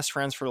my best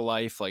friends for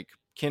life, like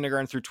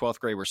kindergarten through 12th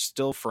grade, we're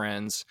still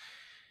friends.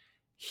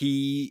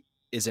 He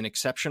is an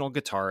exceptional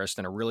guitarist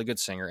and a really good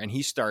singer. And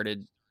we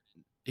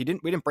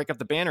didn't break up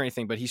the band or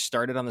anything, but he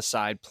started on the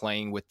side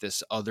playing with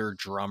this other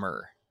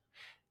drummer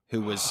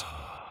who was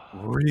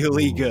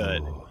really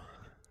good.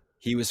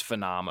 He was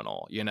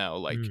phenomenal,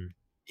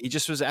 he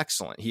just was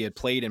excellent. He had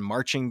played in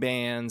marching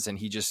bands and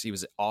he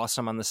was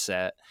awesome on the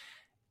set.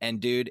 And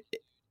dude,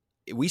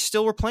 we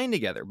still were playing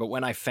together. But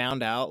when I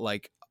found out,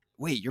 like,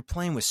 wait, you're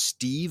playing with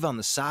Steve on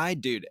the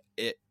side, dude,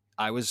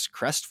 I was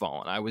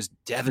crestfallen. I was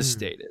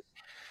devastated.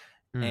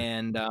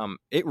 And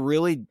it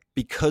really,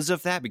 because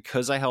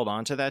I held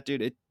on to that,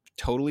 dude, it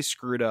totally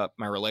screwed up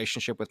my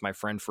relationship with my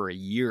friend for a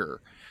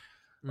year.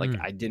 Like,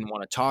 I didn't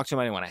want to talk to him.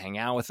 I didn't want to hang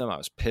out with him. I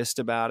was pissed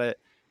about it.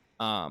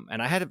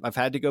 And I've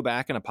had to go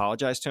back and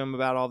apologize to him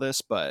about all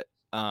this, but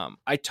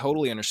I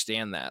totally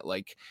understand that.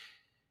 Like,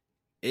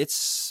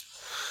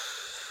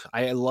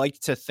 I like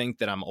to think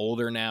that I'm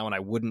older now and I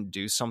wouldn't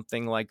do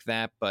something like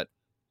that, but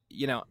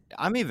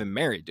I'm even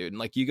married, dude. And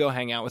like, you go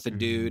hang out with a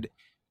dude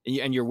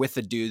and you're with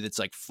a dude that's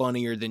like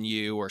funnier than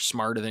you or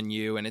smarter than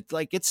you. And it's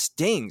like, it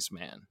stings,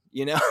 man,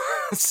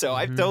 So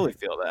I totally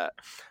feel that.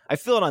 I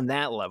feel it on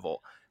that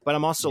level, but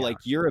I'm also like,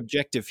 your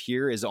objective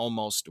here is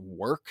almost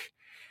work.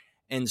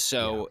 And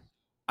so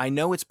I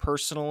know it's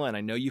personal and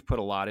I know you put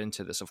a lot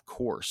into this. Of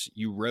course,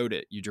 you wrote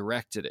it, you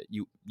directed it,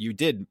 you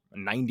did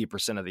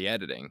 90% of the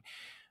editing.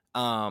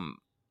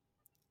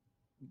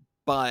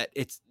 But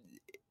it's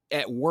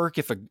at work.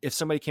 If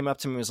somebody came up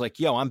to me and was like,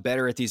 yo, I'm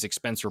better at these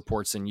expense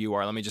reports than you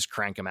are, let me just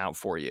crank them out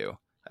for you,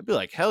 I'd be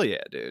like, hell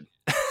yeah, dude.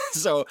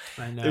 So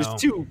there's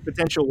two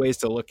potential ways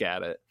to look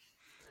at it.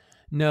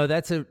 No,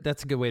 that's a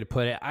good way to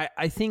put it.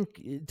 I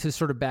think to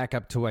sort of back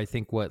up to, I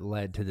think what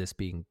led to this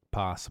being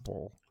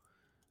possible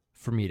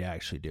for me to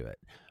actually do it.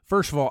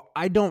 First of all,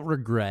 I don't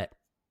regret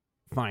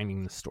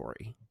finding the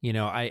story.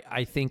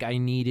 I think I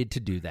needed to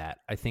do that.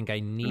 I think I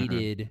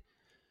needed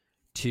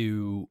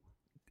to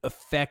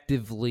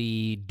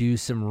effectively do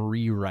some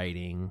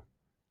rewriting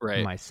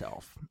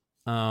myself.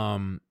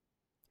 And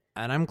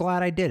I'm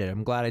glad I did it.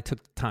 I'm glad I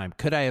took the time.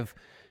 Could I have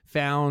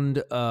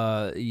found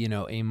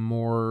a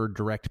more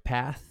direct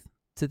path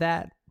to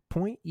that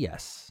point?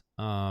 Yes.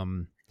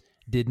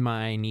 Did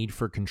my need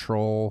for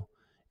control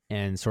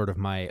and sort of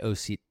my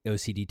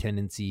OCD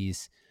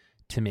tendencies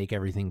to make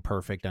everything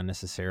perfect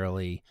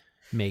unnecessarily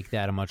make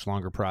that a much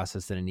longer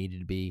process than it needed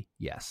to be?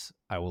 Yes,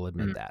 I will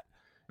admit that.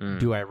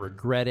 Do I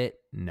regret it?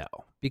 No,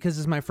 because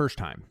it's my first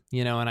time,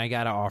 and I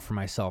got to offer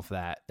myself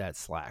that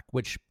slack,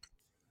 which,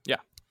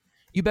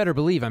 you better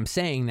believe I'm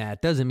saying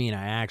that doesn't mean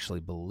I actually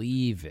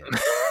believe it.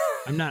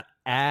 I'm not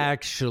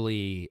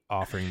actually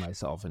offering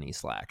myself any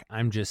slack.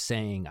 I'm just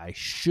saying I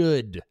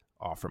should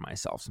offer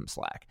myself some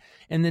slack,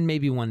 and then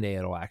maybe one day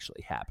it'll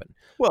actually happen.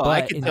 Well,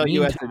 I can tell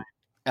you as an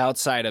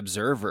outside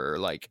observer,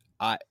 like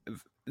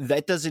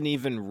that doesn't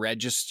even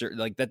register,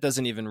 like that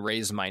doesn't even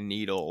raise my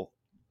needle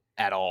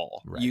at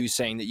all. Right. You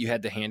saying that you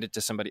had to hand it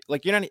to somebody,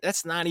 like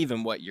that's not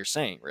even what you're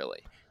saying, really.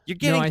 You're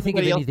getting. No, I think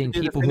if anything,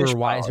 people who are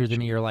wiser than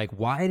me are like,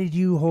 why did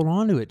you hold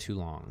on to it too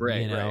long?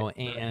 Right.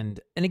 And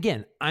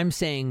again, I'm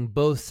saying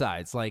both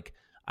sides. Like,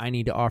 I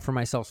need to offer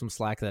myself some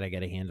slack that I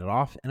got to hand it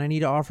off, and I need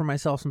to offer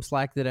myself some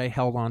slack that I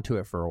held on to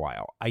it for a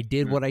while. I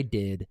did what I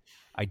did.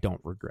 I don't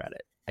regret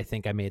it. I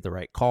think I made the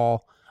right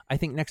call. I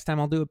think next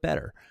time I'll do it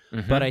better.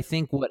 But I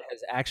think what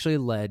has actually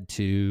led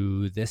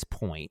to this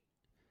point,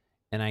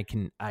 and I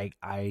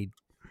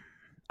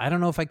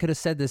don't know if I could have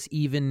said this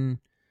even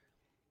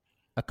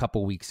a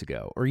couple weeks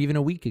ago or even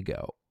a week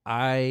ago.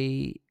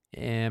 I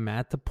am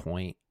at the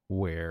point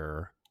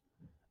where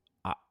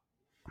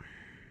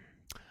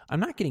I'm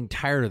not getting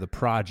tired of the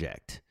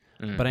project,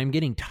 but I'm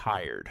getting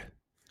tired.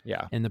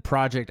 Yeah. And the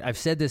project, I've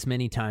said this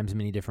many times,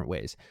 many different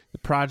ways. The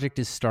project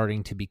is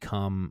starting to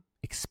become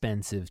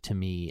expensive to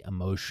me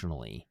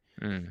emotionally.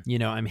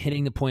 I'm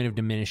hitting the point of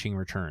diminishing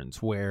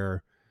returns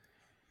where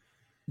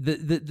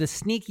the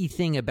sneaky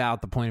thing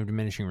about the point of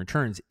diminishing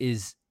returns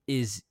is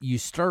is you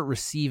start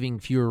receiving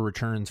fewer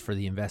returns for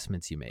the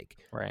investments you make.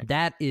 Right.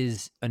 That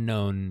is a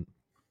known.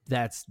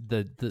 That's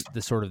the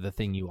sort of the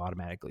thing you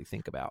automatically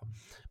think about.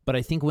 But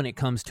I think when it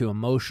comes to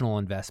emotional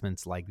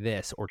investments like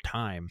this or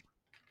time,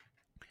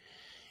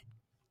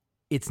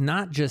 it's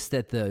not just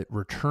that the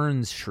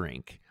returns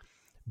shrink,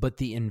 but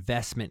the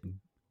investment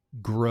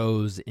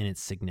grows in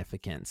its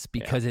significance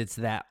because it's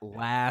that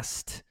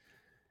last.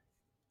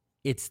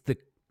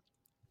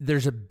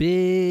 There's a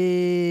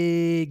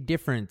big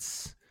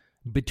difference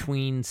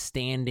between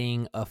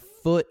standing a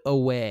foot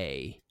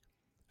away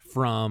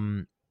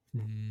from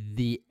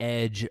the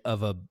edge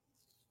of a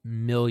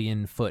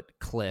 1,000,000-foot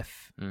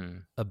cliff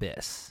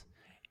abyss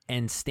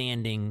and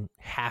standing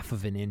half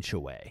of an inch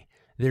away.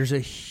 There's a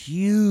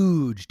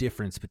huge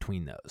difference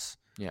between those.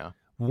 Yeah.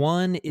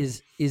 One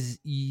is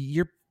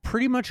you're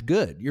pretty much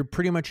good. You're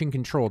pretty much in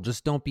control.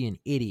 Just don't be an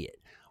idiot.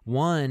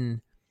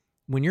 One,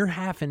 when you're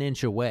half an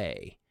inch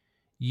away,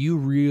 you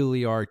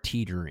really are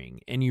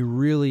teetering and you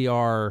really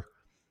are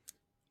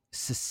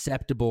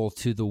susceptible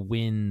to the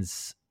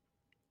winds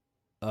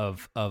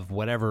of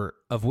whatever,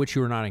 of which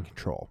you are not in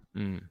control.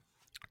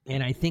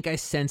 And I think I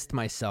sensed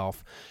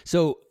myself.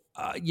 So,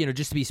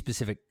 just to be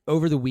specific,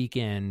 over the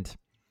weekend,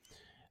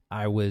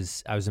 I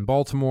was in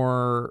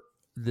Baltimore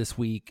this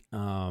week.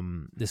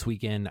 This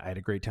weekend, I had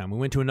a great time. We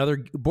went to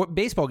another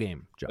baseball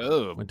game.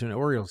 Oh. Went to an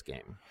Orioles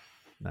game.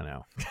 I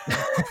know.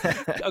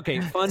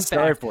 Okay, fun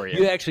Sorry fact. for you.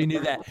 You actually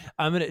knew that.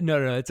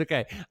 No, it's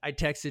okay. I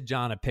texted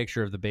John a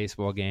picture of the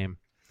baseball game,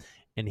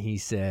 and he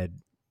said,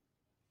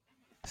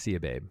 "See ya,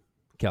 babe.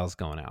 Kel's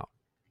going out.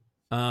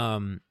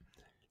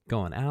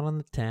 Going out on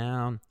the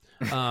town."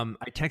 I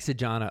texted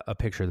John a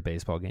picture of the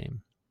baseball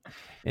game,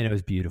 and it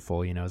was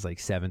beautiful. It was like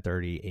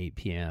 7:30, 8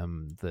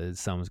 p.m. The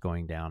sun was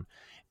going down,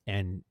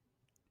 and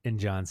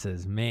John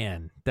says,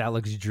 "Man, that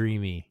looks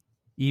dreamy,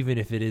 even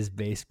if it is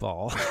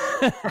baseball."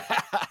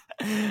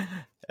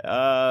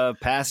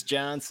 Past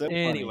John. So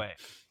Anyway,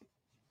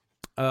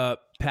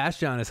 Past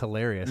John is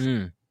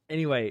hilarious.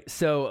 Anyway,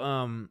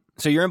 so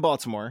you're in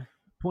Baltimore.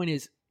 point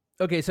is,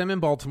 okay, so I'm in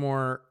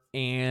Baltimore,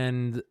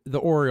 and the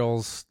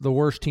Orioles, the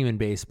worst team in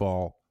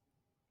baseball,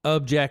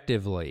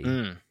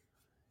 objectively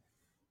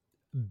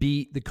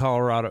beat the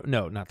Colorado.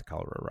 No, not the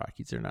Colorado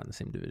Rockies. They're not in the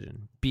same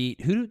division.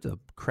 Who the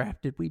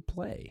crap did we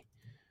play?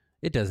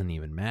 It doesn't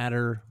even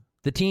matter.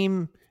 The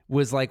team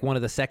was like one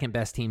of the second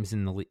best teams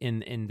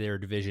in their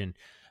division,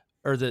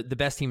 or the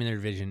best team in their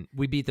division.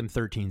 We beat them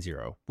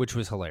 13-0, which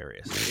was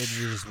hilarious. It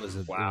just was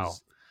Wow.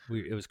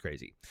 It was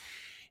crazy.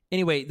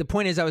 Anyway, the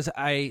point is, I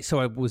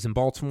was in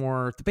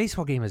Baltimore. The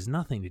baseball game has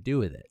nothing to do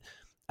with it.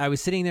 I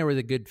was sitting there with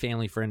a good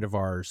family friend of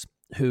ours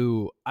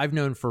who I've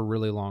known for a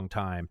really long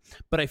time,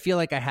 but I feel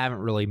like I haven't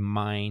really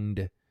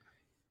mined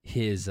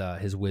his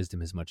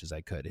wisdom as much as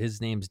I could. His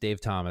name's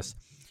Dave Thomas.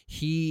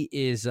 He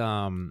is he's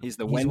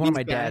one of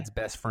my dad's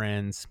best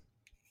friends.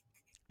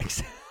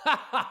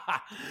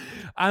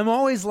 I'm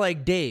always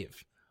like,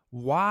 Dave,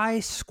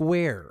 why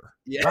square?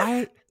 Yeah.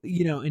 Why,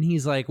 and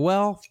he's like,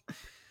 well,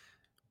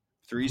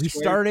 we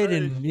started,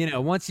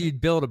 and once you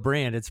build a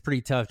brand, it's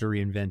pretty tough to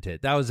reinvent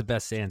it. That was the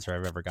best answer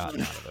I've ever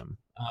gotten out of him.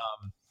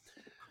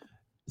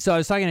 So I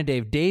was talking to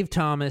Dave. Dave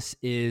Thomas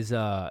is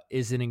an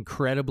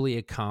incredibly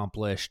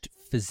accomplished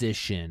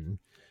physician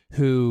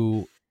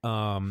who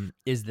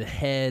is the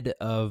head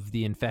of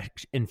the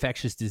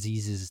infectious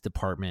diseases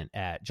department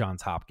at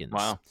Johns Hopkins.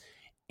 Wow.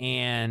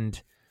 And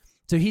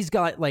so he's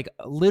got like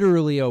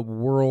literally a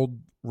world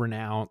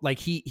renowned, like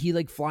he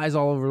like flies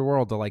all over the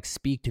world to like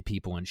speak to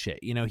people and shit.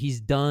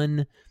 He's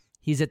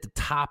at the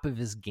top of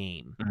his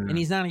game, and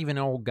he's not even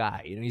an old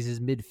guy. He's his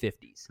mid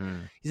 50s.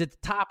 He's at the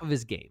top of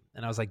his game.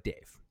 And I was like,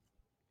 Dave,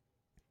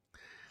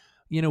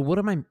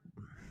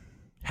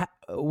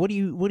 what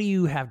do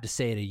you have to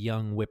say to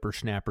young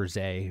whippersnapper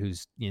Zay,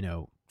 who's,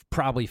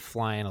 probably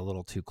flying a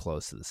little too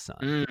close to the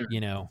sun,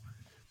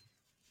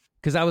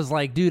 Because I was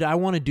like, dude, I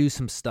want to do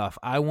some stuff.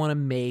 I want to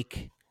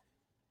make.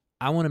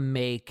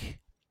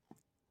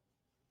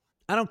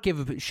 I don't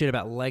give a shit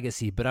about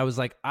legacy, but I was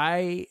like,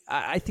 I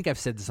think I've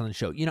said this on the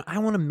show. I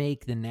want to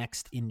make the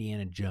next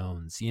Indiana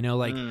Jones. I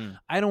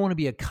don't want to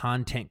be a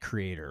content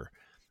creator.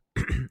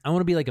 I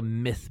want to be like a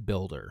myth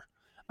builder.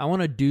 I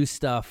want to do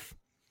stuff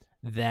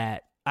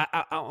that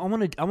I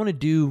want to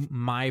do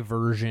my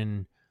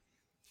version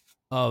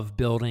of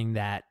building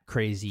that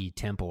crazy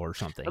temple or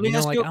something. Let me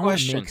ask you a I want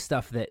to question. make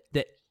stuff that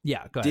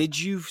yeah, go ahead. Did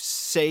you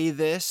say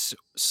this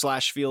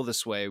 / feel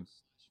this way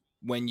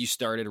when you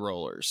started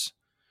Rollers?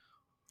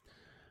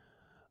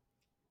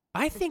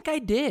 I think I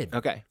did.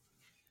 Okay.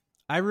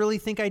 I really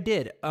think I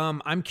did.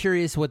 I'm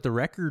curious what the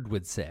record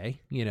would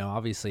say.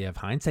 Obviously I have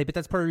hindsight, but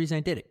that's part of the reason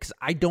I did it, because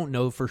I don't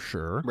know for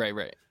sure.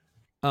 Right.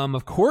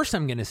 Of course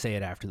I'm going to say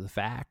it after the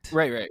fact.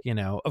 Right.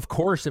 Of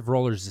course, if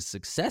Rollers is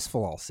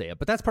successful, I'll say it.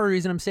 But that's part of the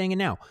reason I'm saying it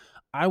now.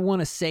 I want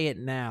to say it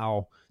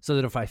now so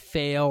that if I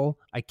fail,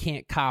 I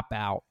can't cop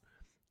out.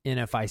 And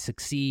if I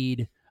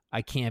succeed,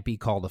 I can't be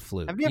called a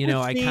fluke.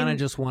 I kind of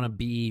just want to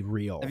be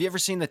real. Have you ever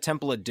seen the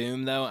Temple of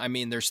Doom, though? I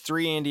mean, there's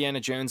 3 Indiana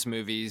Jones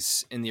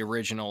movies in the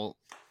original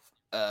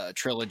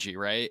trilogy,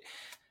 right?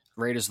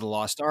 Raiders of the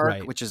Lost Ark,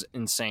 Right. which is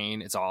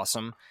insane. It's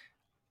awesome.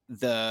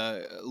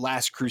 The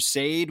Last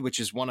Crusade, which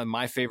is one of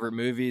my favorite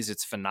movies.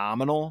 It's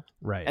phenomenal.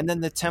 Right. And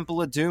then the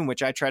Temple of Doom,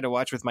 which I tried to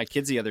watch with my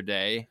kids the other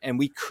day, and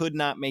we could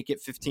not make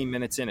it 15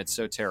 minutes in. It's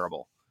so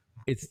terrible.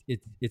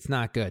 It's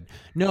not good.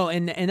 No,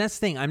 and that's the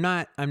thing. I'm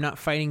not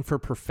fighting for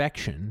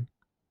perfection.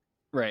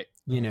 Right.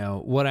 You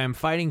know, what I'm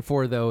fighting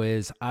for though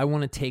is I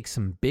want to take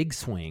some big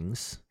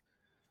swings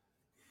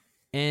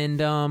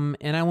and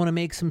I want to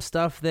make some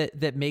stuff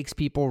that makes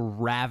people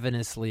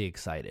ravenously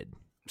excited.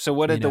 So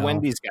what did You the know?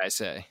 Wendy's guy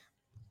say?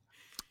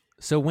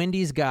 So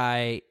Wendy's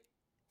guy,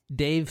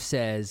 Dave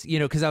says, you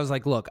know, because I was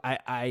like, look,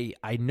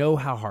 I know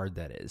how hard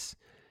that is.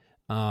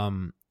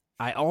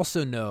 I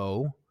also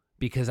know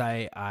because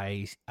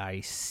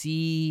I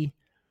see,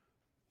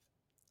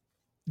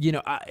 you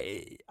know,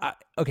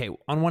 okay,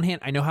 on one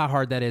hand, I know how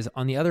hard that is.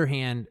 On the other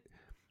hand,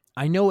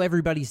 I know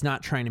everybody's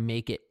not trying to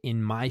make it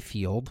in my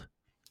field.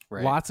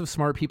 Right. Lots of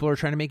smart people are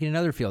trying to make it in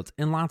other fields,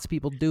 and lots of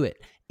people do it.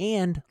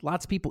 And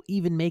lots of people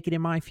even make it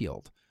in my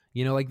field.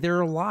 You know, like there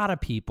are a lot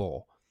of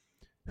people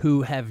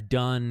who have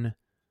done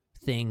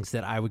things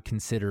that I would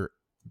consider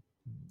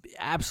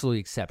absolutely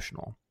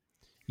exceptional.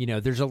 You know,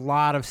 there's a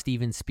lot of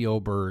Steven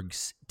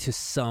Spielbergs to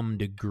some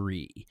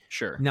degree.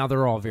 Sure. Now,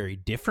 they're all very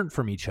different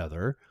from each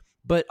other,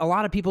 but a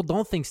lot of people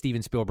don't think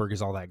Steven Spielberg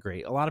is all that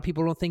great. A lot of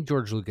people don't think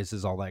George Lucas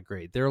is all that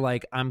great. They're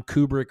like, I'm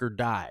Kubrick or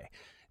die.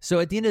 So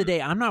at the end of the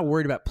day, I'm not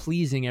worried about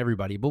pleasing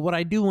everybody. But what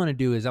I do want to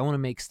do is I want to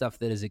make stuff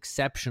that is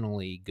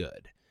exceptionally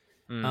good.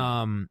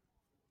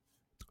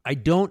 I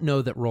don't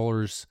know that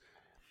Rollers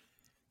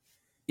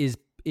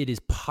it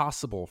is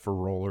possible for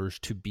Rollers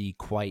to be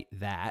quite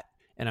that.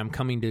 And I'm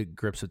coming to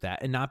grips with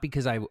that. And not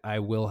because I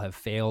will have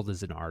failed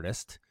as an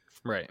artist.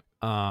 Right.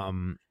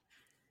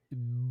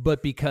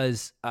 But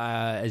because,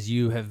 as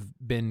you have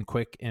been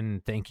quick,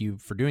 and thank you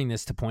for doing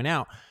this to point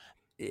out,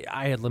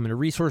 I had limited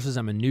resources.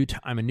 I'm a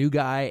new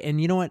guy.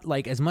 And you know what?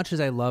 Like, as much as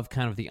I love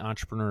kind of the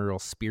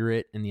entrepreneurial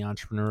spirit and the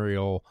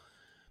entrepreneurial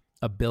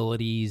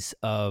abilities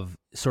of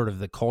sort of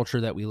the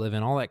culture that we live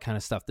in, all that kind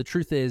of stuff, the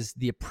truth is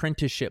the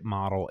apprenticeship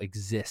model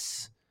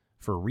exists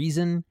for a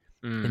reason.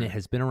 And it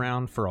has been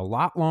around for a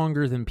lot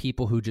longer than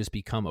people who just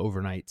become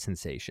overnight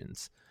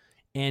sensations.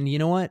 And you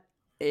know what?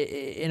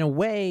 In a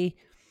way,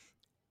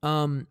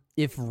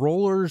 if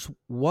Rollers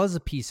was a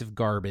piece of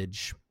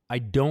garbage, I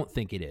don't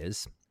think it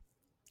is.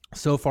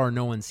 So far,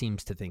 no one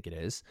seems to think it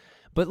is.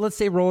 But let's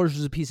say Rollers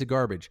was a piece of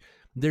garbage.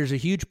 There's a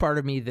huge part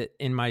of me that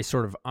in my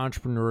sort of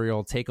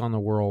entrepreneurial take on the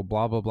world,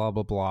 blah, blah, blah,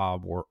 blah, blah,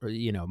 or,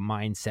 you know,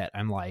 mindset,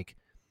 I'm like,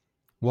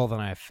 well, then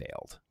I've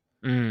failed.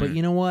 But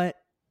you know what?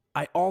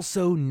 I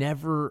also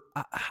never,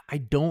 I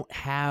don't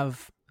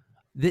have,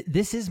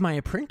 this is my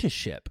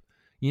apprenticeship.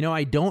 You know,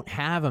 I don't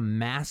have a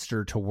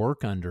master to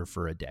work under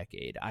for a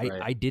decade.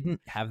 I didn't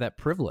have that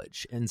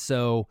privilege. And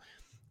so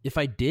if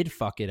I did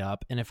fuck it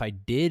up and if I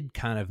did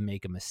kind of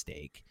make a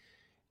mistake,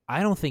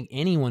 I don't think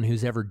anyone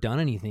who's ever done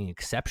anything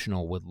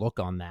exceptional would look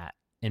on that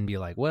and be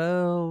like,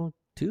 well,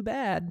 too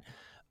bad.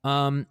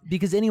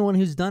 Because anyone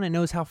who's done it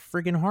knows how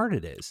friggin' hard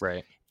it is.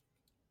 Right.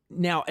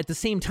 Now, at the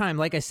same time,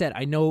 like I said,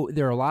 I know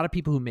there are a lot of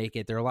people who make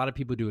it. There are a lot of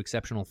people who do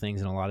exceptional things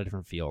in a lot of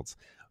different fields.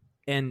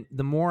 And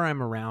the more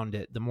I'm around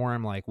it, the more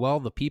I'm like, well,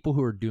 the people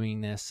who are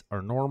doing this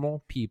are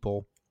normal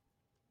people.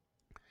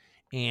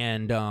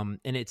 And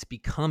it's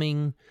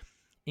becoming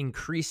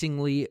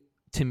increasingly,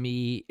 to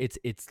me,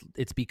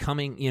 it's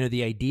becoming, you know,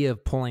 the idea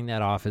of pulling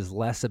that off is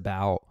less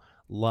about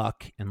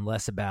luck and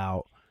less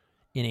about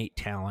innate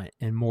talent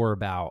and more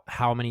about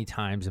how many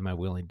times am I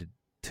willing to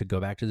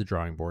go back to the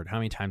drawing board? How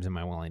many times am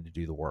I willing to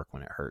do the work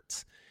when it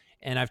hurts?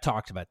 And I've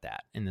talked about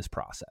that in this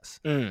process.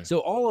 So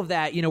all of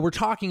that, you know, we're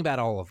talking about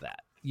all of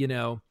that, you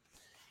know,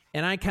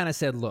 and I kind of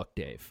said, look,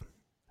 Dave,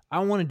 I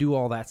want to do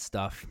all that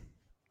stuff,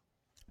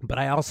 but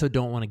I also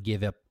don't want to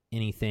give up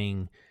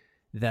anything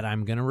that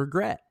I'm going to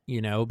regret,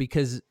 you know,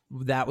 because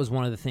that was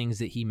one of the things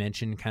that he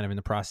mentioned kind of in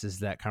the process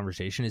of that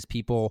conversation is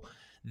people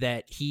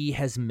that he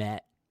has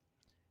met.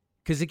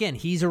 Because again,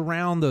 he's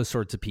around those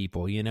sorts of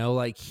people, you know,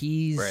 like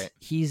he's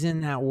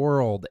in that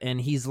world, and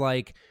he's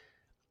like,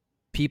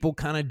 people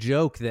kind of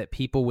joke that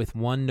people with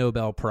one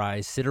Nobel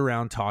Prize sit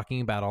around talking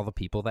about all the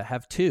people that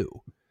have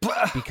two,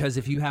 because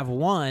if you have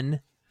one,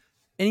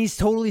 and he's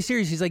totally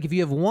serious, he's like, if you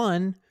have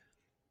one,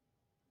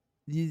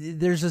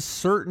 there's a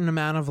certain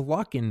amount of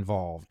luck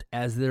involved,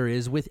 as there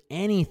is with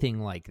anything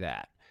like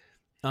that.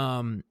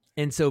 And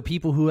so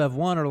people who have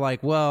one are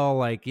like, well,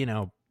 like, you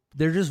know,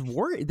 they're just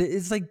worried.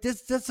 It's like,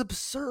 that's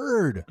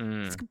absurd.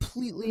 It's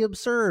completely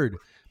absurd.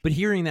 But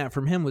hearing that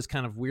from him was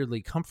kind of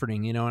weirdly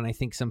comforting, you know, and I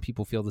think some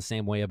people feel the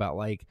same way about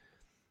like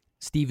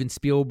Steven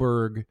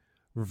Spielberg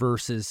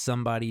versus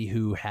somebody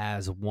who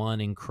has one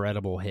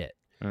incredible hit.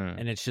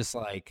 And it's just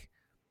like,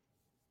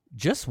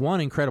 just one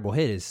incredible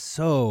hit is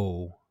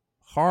so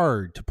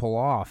hard to pull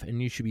off,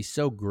 and you should be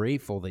so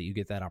grateful that you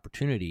get that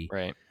opportunity.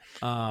 Right.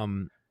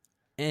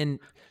 And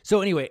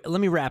so anyway, let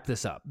me wrap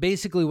this up.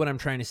 Basically what I'm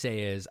trying to say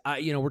is,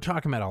 you know, we're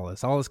talking about all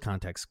this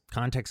context.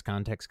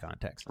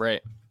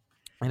 Right.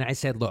 And I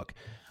said, look,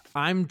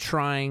 I'm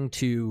trying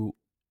to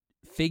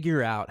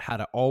figure out how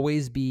to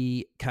always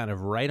be kind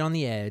of right on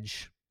the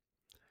edge,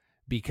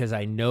 because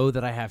I know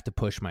that I have to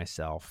push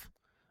myself,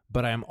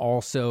 but I'm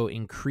also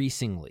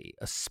increasingly,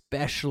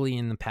 especially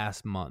in the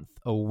past month,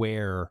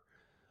 aware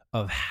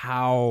of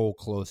how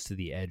close to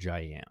the edge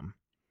I am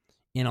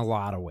in a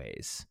lot of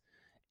ways.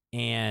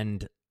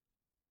 And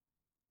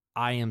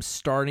I am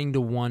starting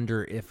to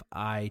wonder if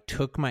I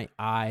took my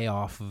eye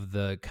off of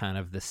the kind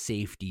of the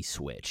safety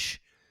switch,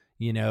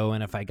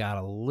 and if I got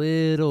a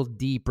little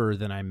deeper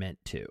than I meant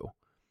to.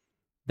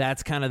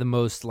 That's kind of the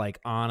most like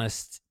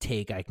honest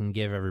take I can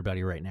give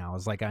everybody right now,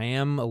 is like, I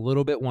am a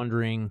little bit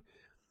wondering,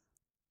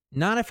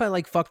 not if I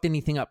like fucked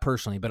anything up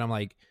personally, but I'm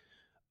like,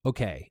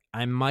 okay,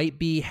 I might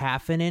be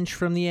half an inch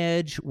from the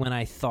edge when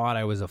I thought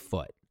I was a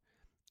foot.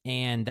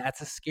 And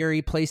that's a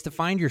scary place to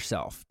find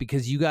yourself,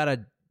 because you got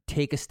to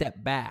take a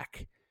step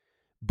back.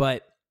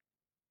 But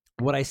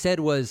what I said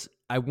was,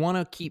 I want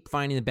to keep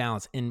finding the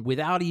balance. And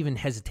without even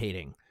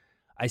hesitating,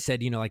 I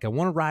said, like, I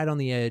want to ride on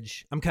the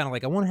edge. I'm kind of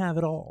like, I want to have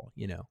it all,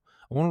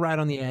 I want to ride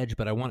on the edge,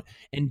 but I want,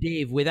 and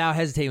Dave, without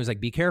hesitating, was like,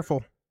 be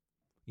careful,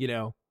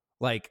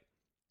 like,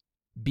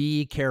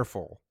 be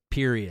careful,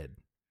 period.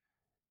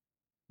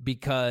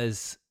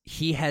 Because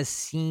he has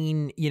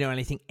seen, and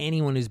I think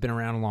anyone who's been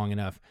around long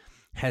enough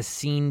has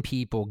seen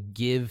people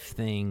give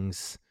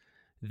things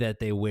that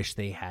they wish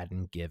they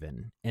hadn't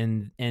given.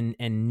 And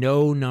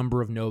no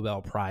number of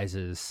Nobel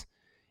Prizes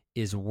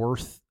is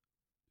worth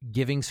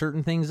giving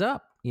certain things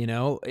up,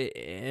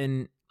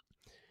 and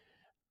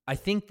I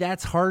think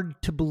that's hard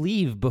to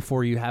believe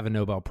before you have a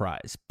Nobel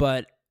Prize,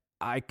 but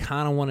I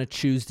kind of want to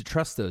choose to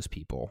trust those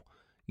people.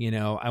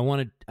 I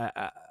want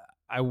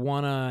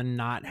to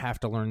not have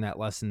to learn that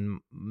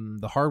lesson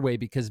the hard way,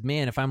 because,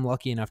 man, if I'm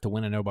lucky enough to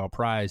win a Nobel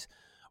Prize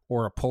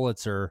or a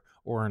Pulitzer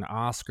or an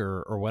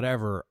Oscar or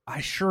whatever,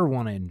 I sure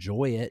want to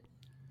enjoy it,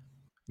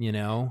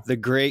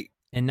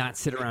 and not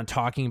sit around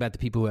talking about the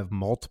people who have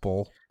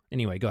multiple.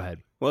 Anyway, go ahead.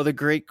 Well, the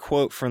great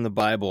quote from the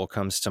Bible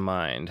comes to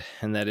mind,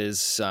 and that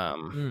is,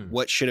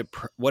 what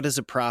does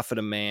it profit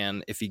a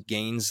man if he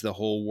gains the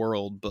whole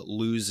world but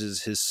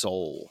loses his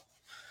soul?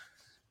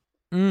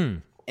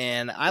 And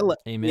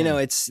Amen.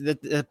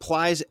 it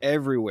applies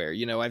everywhere.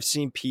 I've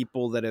seen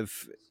people that have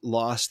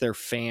lost their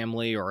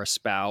family or a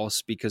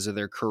spouse because of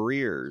their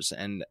careers,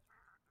 and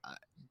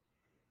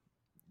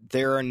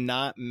there are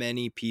not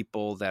many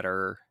people that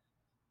are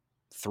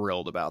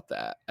thrilled about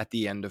that at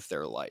the end of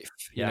their life.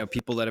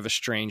 People that have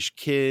estranged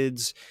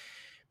kids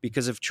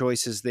because of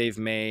choices they've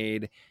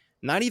made,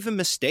 not even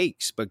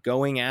mistakes, but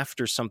going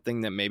after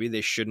something that maybe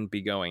they shouldn't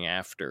be going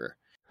after.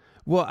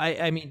 Well,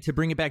 I mean, to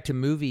bring it back to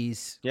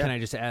movies, can I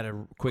just add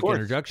a quick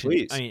interjection?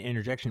 Please.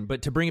 Interjection.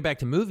 But to bring it back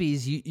to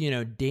movies,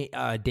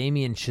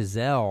 Damien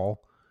Chazelle,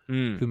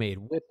 who made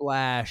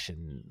Whiplash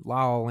and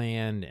La La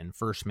Land and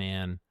First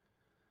Man,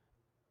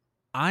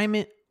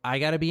 I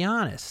got to be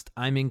honest,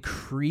 I'm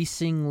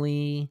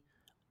increasingly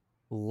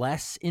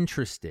less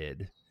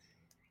interested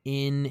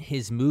in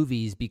his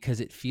movies, because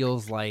it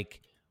feels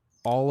like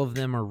all of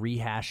them are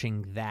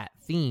rehashing that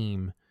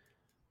theme,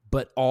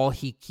 but all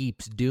he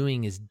keeps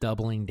doing is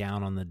doubling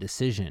down on the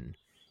decision.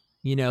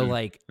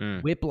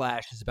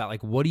 Whiplash is about,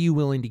 like, what are you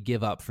willing to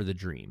give up for the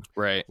dream?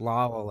 Right.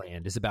 La La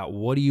Land is about,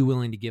 what are you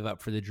willing to give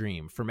up for the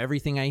dream? From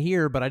everything I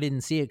hear, but I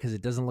didn't see it because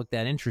it doesn't look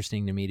that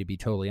interesting to me, to be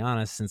totally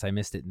honest, since I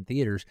missed it in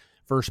theaters.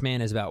 First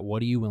Man is about,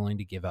 what are you willing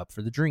to give up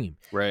for the dream?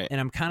 Right.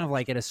 And I'm kind of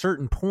like, at a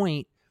certain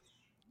point,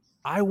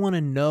 I want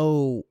to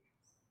know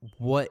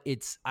what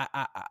it's,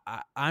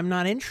 I'm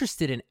not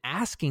interested in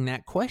asking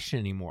that question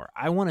anymore.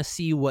 I want to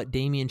see what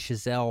Damien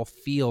Chazelle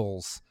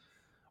feels,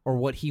 or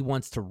what he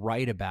wants to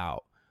write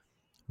about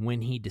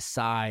when he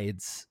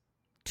decides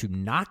to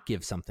not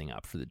give something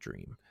up for the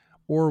dream,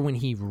 or when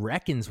he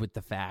reckons with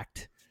the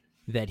fact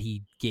that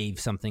he gave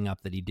something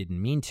up that he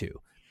didn't mean to.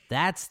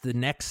 That's the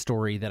next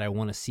story that I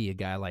want to see a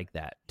guy like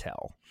that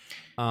tell.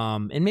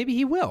 And maybe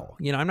he will.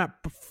 I'm not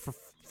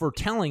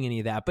foretelling any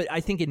of that, but I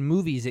think in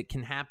movies it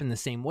can happen the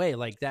same way.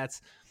 Like,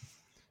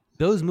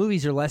 those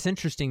movies are less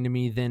interesting to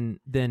me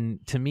than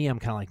to me. I'm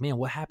kind of like, man,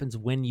 what happens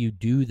when you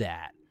do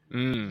that?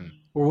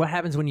 Or what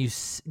happens when you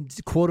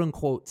quote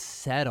unquote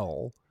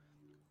settle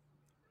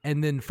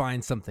and then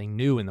find something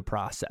new in the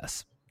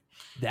process?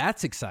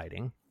 That's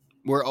exciting.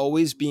 We're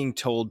always being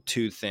told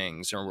two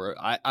things, or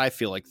I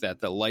feel like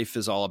that life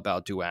is all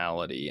about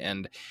duality.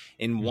 And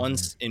in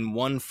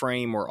one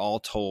frame, we're all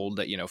told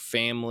that,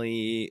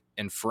 family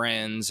and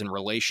friends and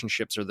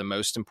relationships are the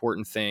most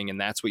important thing, and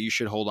that's what you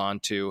should hold on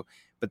to.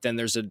 But then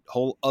there's a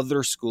whole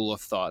other school of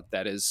thought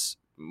that is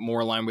more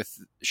aligned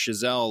with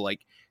Chazelle,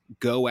 like,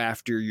 go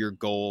after your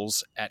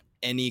goals at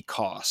any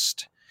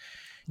cost.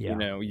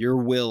 Yeah. Your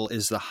will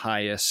is the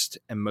highest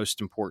and most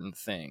important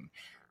thing.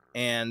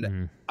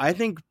 And I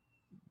think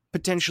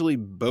potentially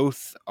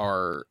both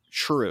are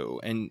true.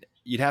 And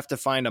you'd have to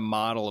find a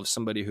model of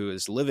somebody who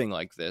is living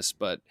like this,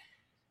 but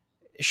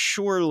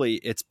surely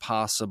it's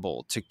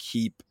possible to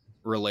keep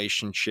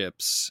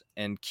relationships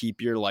and keep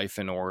your life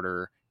in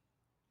order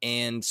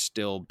and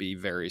still be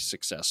very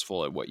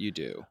successful at what you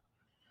do.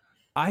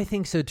 I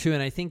think so too,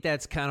 and I think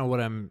that's kind of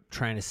what I'm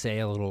trying to say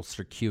a little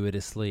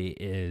circuitously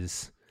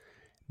is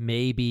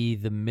maybe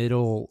the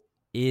middle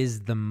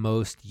is the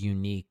most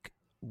unique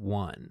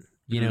one.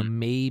 You know,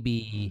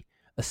 maybe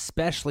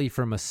especially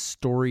from a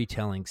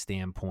storytelling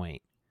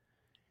standpoint,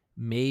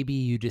 maybe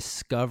you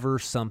discover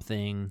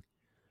something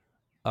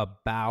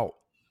about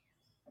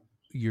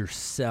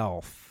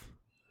yourself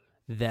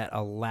that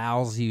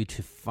allows you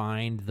to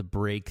find the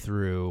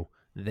breakthrough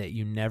that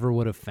you never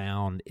would have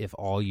found if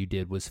all you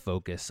did was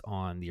focus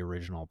on the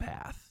original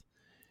path.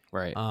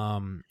 Right.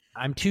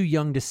 I'm too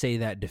young to say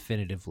that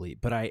definitively,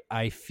 but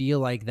I feel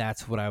like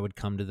that's what I would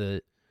come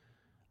to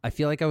I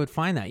feel like I would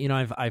find that. You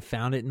know, I've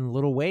found it in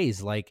little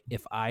ways. Like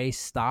if I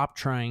stop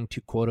trying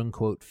to quote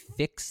unquote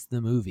fix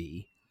the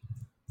movie,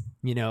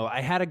 you know,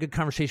 I had a good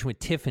conversation with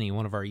Tiffany,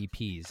 one of our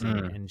EPs,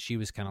 and she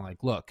was kind of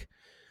like, look,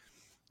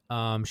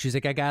 she's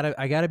like, I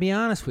gotta be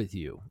honest with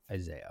you,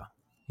 Isaiah.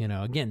 You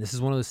know, again, this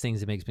is one of those things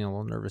that makes me a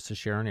little nervous to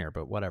share on air,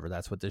 but whatever.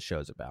 That's what this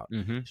show's about.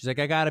 She's like,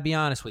 I gotta be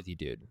honest with you,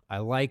 dude. I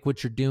like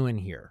what you're doing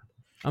here.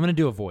 I'm going to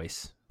do a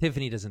voice.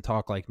 Tiffany doesn't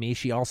talk like me.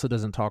 She also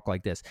doesn't talk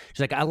like this.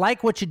 She's like, I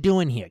like what you're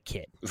doing here,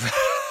 kid.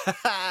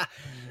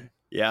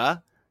 Yeah.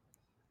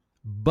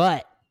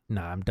 But,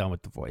 I'm done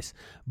with the voice.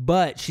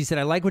 But she said,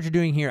 I like what you're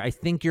doing here. I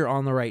think you're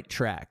on the right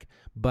track.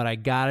 But I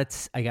gotta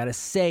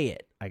say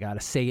it. I gotta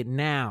say it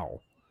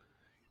now.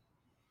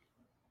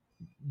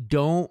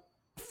 Don't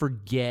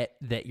forget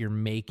that you're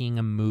making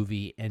a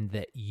movie and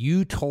that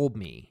you told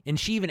me, and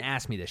she even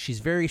asked me this.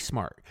 She's very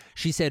smart.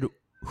 She said,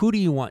 who do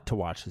you want to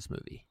watch this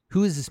movie?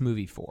 Who is this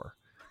movie for?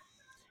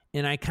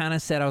 And I kind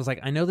of said, I was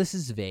like, I know this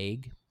is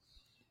vague.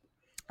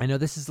 I know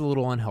this is a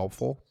little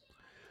unhelpful.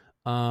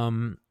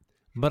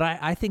 But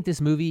I think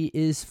this movie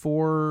is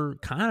for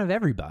kind of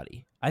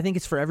everybody. I think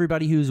it's for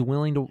everybody who's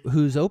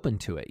who's open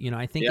to it. You know,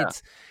 I think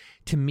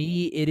to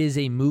me, it is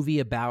a movie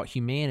about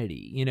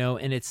humanity, you know,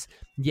 and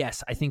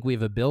yes, I think we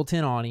have a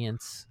built-in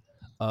audience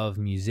of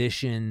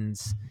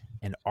musicians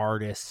and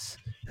artists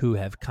who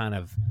have kind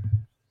of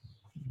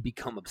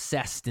become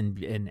obsessed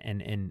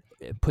and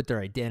put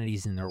their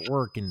identities in their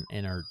work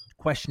and are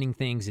questioning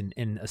things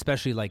and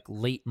especially like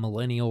late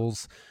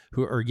millennials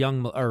who are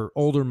young or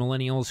older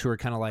millennials who are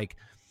kind of like,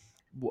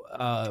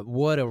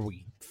 what are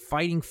we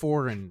fighting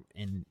for and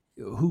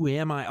who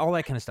am I? All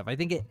that kind of stuff. I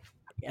think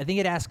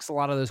it asks a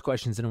lot of those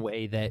questions in a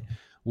way that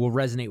will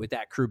resonate with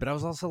that crew. But I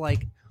was also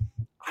like,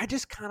 I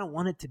just kind of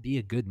want it to be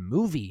a good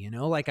movie, you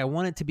know, like I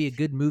want it to be a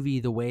good movie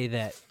the way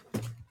that,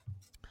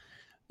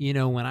 you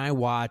know, when I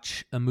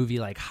watch a movie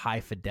like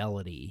High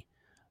Fidelity,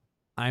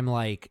 I'm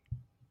like,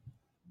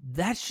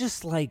 that's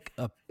just like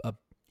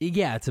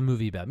it's a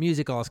movie about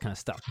music, all this kind of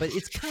stuff, but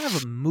it's kind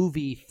of a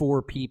movie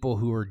for people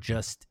who are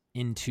just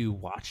into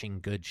watching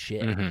good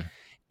shit.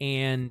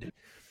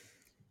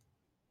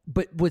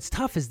 But what's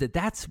tough is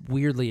that's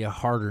weirdly a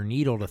harder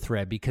needle to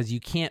thread because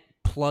you can't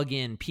plug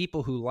in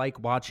people who like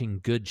watching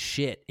good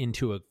shit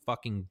into a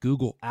fucking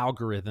Google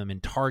algorithm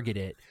and target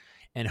it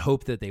and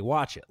hope that they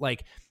watch it.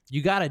 Like,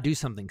 you got to do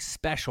something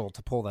special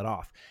to pull that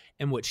off.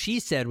 And what she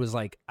said was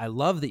like, I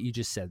love that you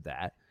just said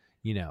that,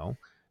 you know,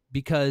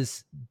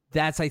 because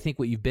that's, I think,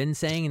 what you've been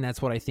saying. And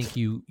that's what I think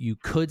you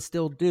could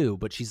still do.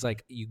 But she's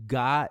like, you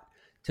got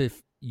to,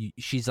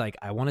 she's like,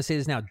 I want to say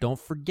this now. Don't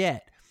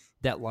forget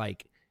that,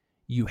 like,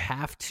 you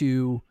have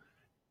to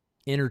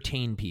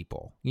entertain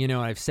people. You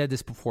know, I've said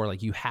this before,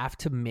 like, you have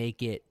to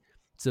make it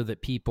so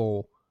that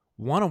people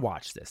want to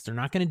watch this. They're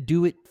not going to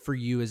do it for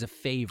you as a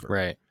favor.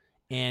 Right.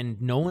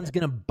 And no one's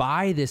going to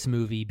buy this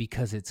movie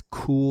because it's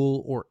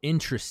cool or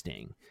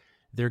interesting.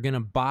 They're going to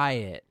buy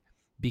it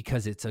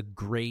because it's a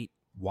great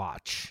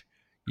watch,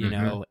 you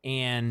know?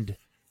 And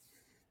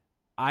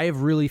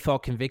I've really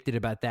felt convicted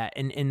about that.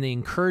 And the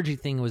encouraging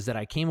thing was that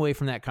I came away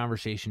from that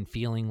conversation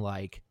feeling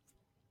like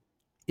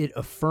it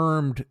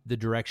affirmed the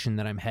direction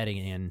that I'm heading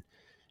in.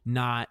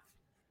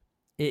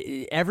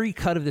 Every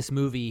cut of this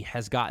movie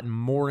has gotten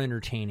more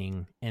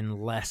entertaining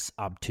and less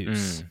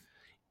obtuse.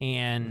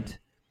 And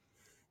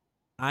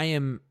I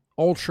am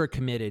ultra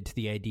committed to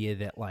the idea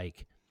that,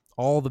 like,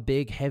 all the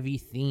big heavy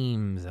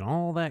themes and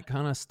all that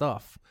kind of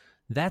stuff,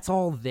 that's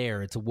all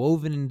there. It's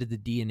woven into the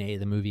DNA of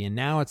the movie. And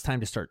now it's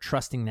time to start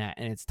trusting that.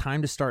 And it's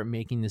time to start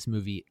making this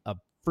movie a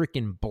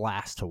freaking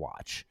blast to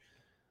watch,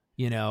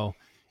 you know,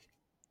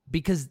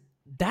 because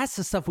that's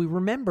the stuff we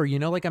remember, you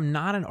know, like, I'm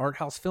not an art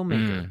house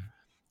filmmaker.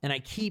 And I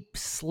keep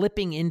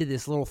slipping into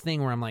this little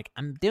thing where I'm like,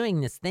 I'm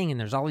doing this thing and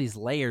there's all these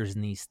layers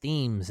and these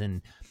themes.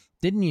 And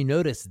didn't you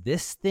notice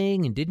this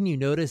thing? And didn't you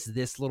notice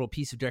this little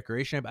piece of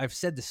decoration? I've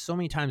said this so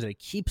many times that I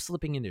keep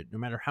slipping into it, no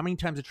matter how many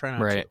times I try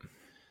not to.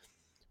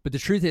 But the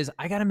truth is,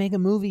 I got to make a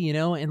movie, you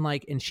know?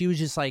 And she was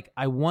just like,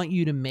 I want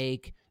you to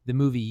make the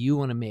movie you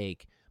want to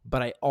make,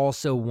 but I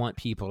also want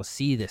people to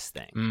see this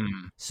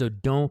thing. So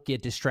don't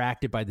get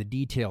distracted by the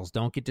details.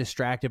 Don't get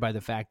distracted by the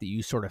fact that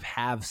you sort of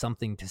have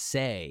something to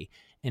say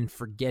and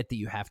forget that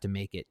you have to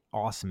make it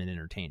awesome and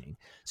entertaining.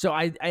 So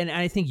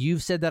I think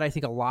you've said that. I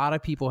think a lot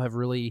of people have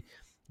really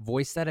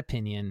voiced that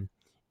opinion,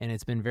 and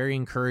it's been very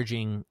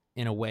encouraging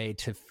in a way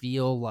to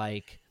feel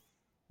like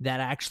that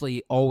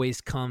actually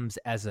always comes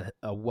as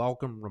a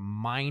welcome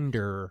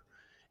reminder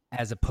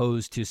as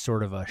opposed to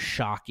sort of a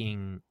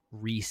shocking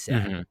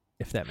reset,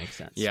 if that makes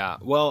sense. Yeah.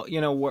 Well,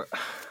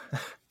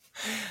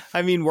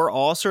 we're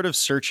all sort of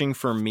searching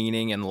for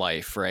meaning in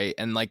life, right?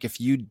 And like, if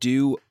you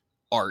do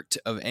art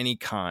of any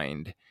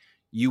kind,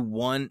 you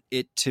want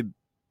it to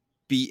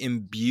be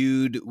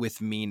imbued with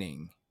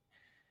meaning.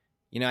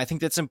 I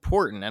think that's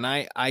important. And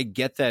I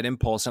get that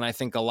impulse. And I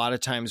think a lot of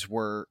times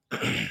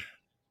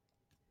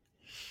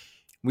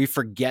we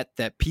forget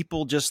that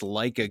people just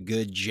like a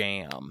good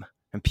jam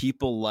and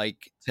people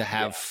like to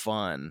have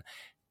fun,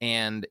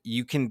 and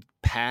you can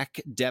pack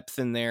depth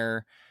in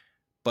there.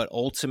 But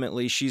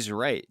ultimately, she's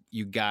right.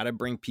 You got to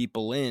bring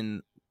people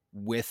in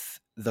with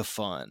the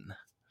fun.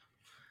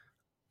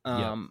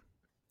 And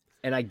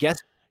I guess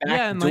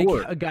and like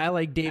a guy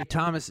like Dave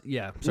Thomas.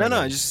 Yeah. Sorry,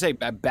 no, just say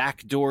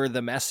backdoor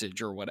the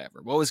message or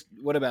whatever.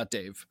 What about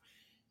Dave?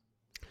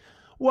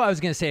 Well, I was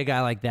going to say a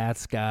guy like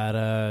that's got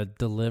to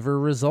deliver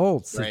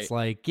results. Right. It's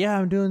like,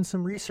 I'm doing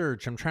some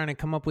research. I'm trying to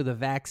come up with a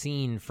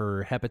vaccine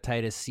for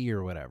hepatitis C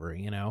or whatever,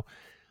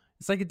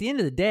 It's like at the end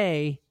of the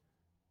day,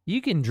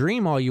 you can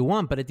dream all you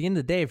want, but at the end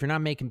of the day, if you're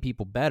not making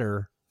people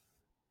better,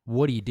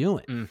 what are you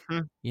doing?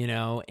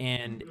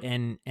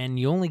 And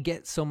you only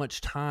get so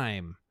much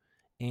time.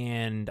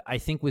 And I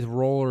think with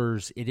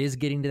rollers, it is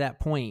getting to that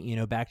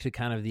point, back to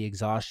kind of the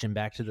exhaustion,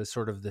 back to the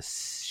sort of the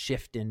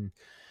shift in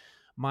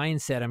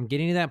mindset. I'm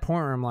getting to that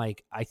point where I'm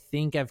like, I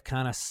think I've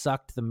kind of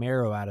sucked the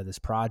marrow out of this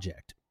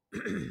project.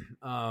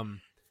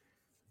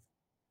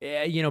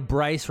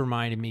 Bryce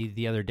reminded me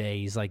the other day,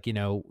 he's like,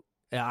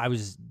 I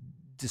was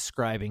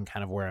describing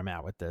kind of where I'm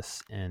at with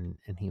this. And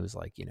he was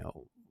like,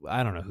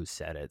 I don't know who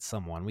said it,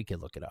 someone, we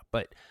could look it up,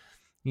 but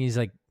he's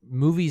like,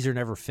 movies are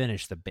never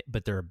finished,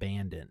 but they're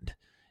abandoned.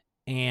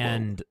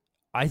 And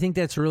I think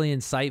that's really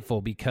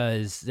insightful,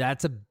 because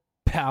that's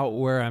about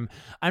where I'm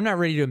not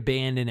ready to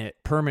abandon it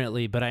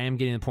permanently, but I am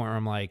getting to the point where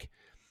I'm like,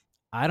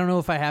 I don't know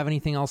if I have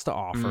anything else to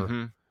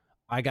offer.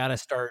 I got to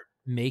start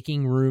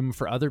making room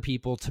for other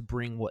people to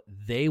bring what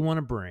they want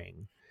to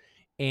bring.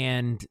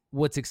 And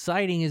what's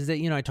exciting is that,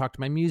 I talked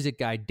to my music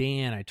guy,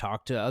 Dan, I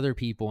talked to other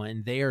people,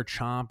 and they are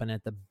chomping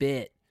at the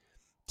bit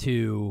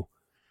to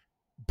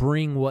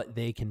bring what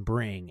they can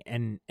bring.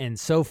 And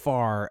so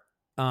far,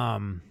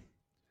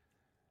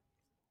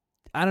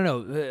 I don't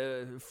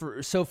know,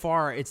 for so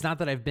far, it's not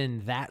that I've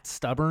been that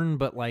stubborn,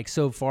 but like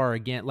so far,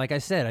 again, like I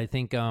said, I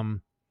think, I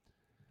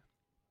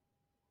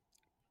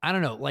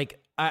don't know, like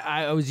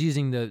I was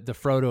using the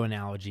Frodo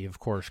analogy, of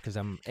course, because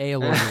I'm A,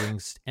 Lord of the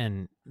Rings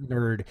and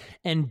nerd,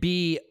 and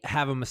B,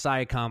 have a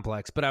Messiah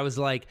complex. But I was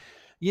like,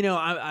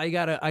 I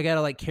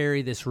gotta like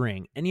carry this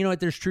ring. And you know what?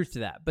 There's truth to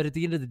that. But at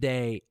the end of the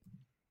day,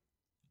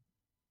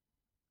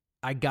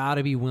 I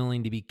gotta be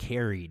willing to be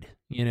carried,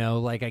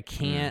 like I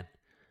can't,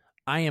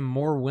 I am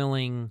more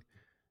willing,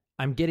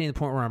 I'm getting to the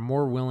point where I'm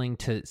more willing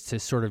to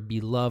sort of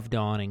be loved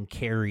on and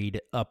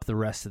carried up the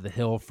rest of the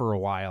hill for a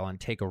while and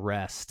take a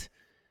rest.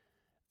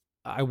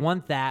 I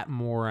want that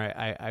more.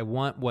 I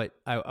want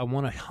I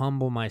want to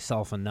humble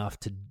myself enough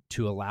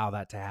to allow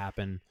that to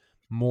happen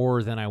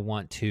more than I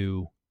want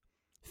to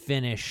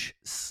finish,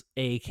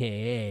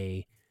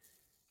 AKA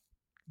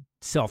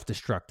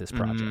self-destruct this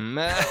project.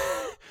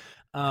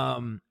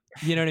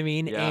 You know what I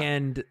mean? Yeah.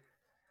 And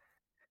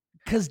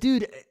because,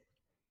 dude,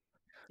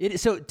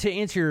 so to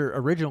answer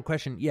your original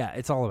question,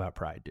 it's all about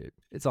pride, dude.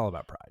 It's all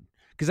about pride.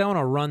 Because I want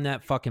to run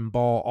that fucking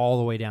ball all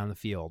the way down the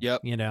field.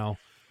 Yep.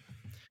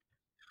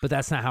 But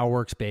that's not how it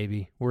works,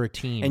 baby. We're a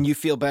team. And you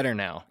feel better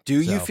now.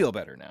 You feel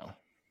better now?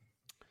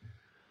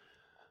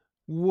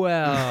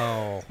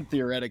 Well,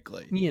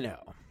 theoretically.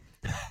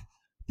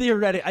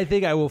 Theoretically, I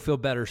think I will feel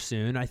better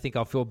soon. I think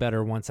I'll feel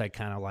better once I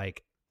kind of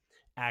like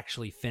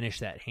actually finish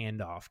that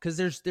handoff. Because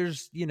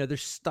there's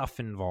stuff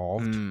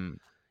involved.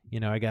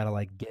 I got to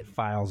like get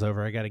files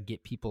over. I got to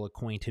get people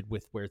acquainted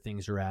with where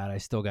things are at. I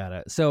still got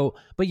to.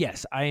 But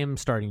yes, I am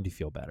starting to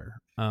feel better.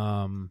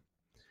 And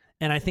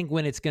I think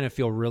when it's going to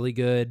feel really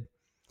good,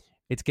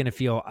 it's going to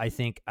feel, I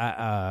think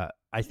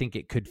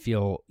it could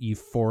feel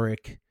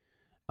euphoric.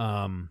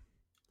 When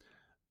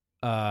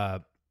I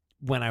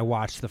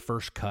watch the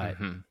first cut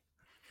and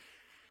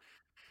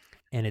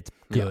it's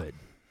good,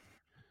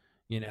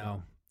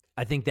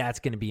 I think that's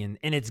going to be and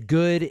it's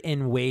good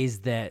in ways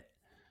that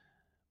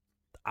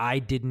I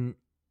didn't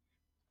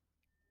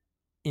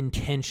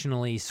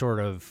intentionally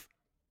sort of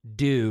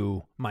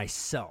do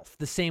myself.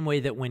 The same way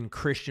that when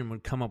Christian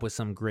would come up with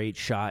some great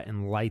shot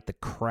and light the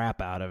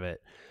crap out of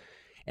it,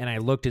 and I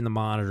looked in the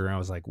monitor and I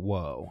was like,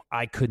 whoa,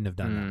 I couldn't have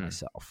done that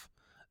myself.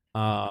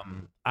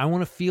 I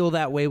want to feel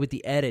that way with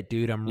the edit,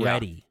 dude. I'm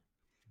ready.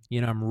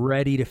 I'm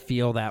ready to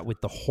feel that with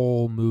the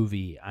whole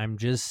movie. I'm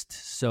just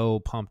so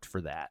pumped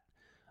for that.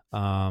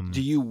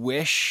 Do you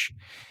wish?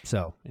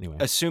 So anyway,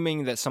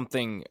 assuming that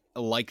something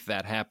like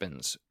that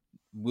happens,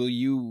 will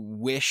you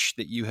wish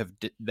that you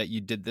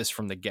did this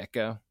from the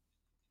get-go?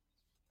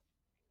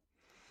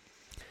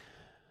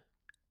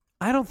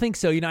 I don't think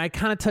so. I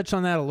kind of touched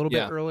on that a little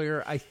bit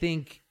earlier. I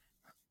think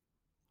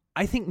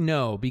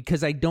no,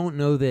 because I don't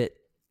know that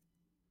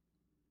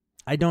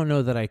I don't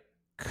know that I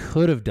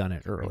could have done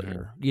it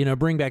earlier. You know,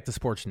 bring back the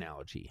sports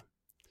analogy.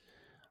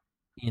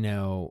 You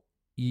know,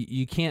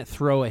 you can't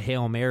throw a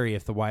Hail Mary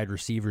if the wide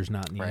receiver's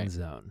not in the end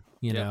zone,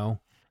 you know?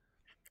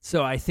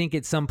 So I think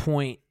at some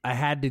point I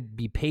had to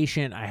be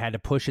patient. I had to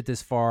push it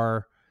this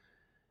far.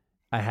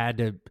 I had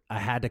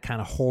to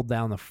kind of hold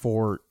down the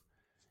fort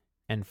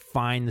and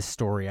find the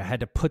story. I had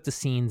to put the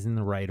scenes in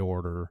the right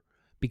order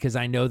because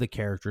I know the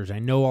characters. I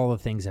know all the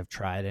things I've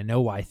tried. I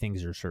know why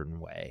things are a certain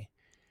way.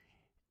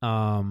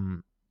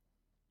 And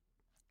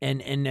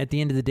at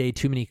the end of the day,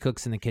 too many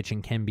cooks in the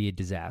kitchen can be a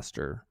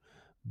disaster.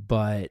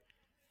 But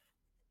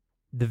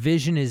the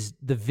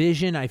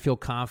vision. I feel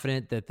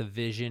confident that the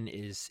vision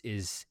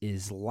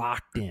is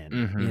locked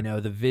in. You know,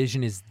 the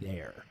vision is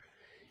there.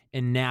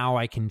 And now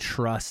I can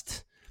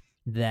trust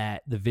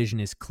that the vision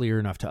is clear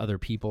enough to other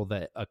people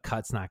that a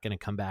cut's not going to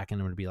come back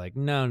and I'm going to be like,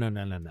 no.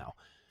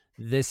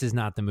 This is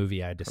not the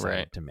movie I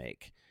decided to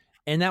make.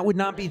 And that would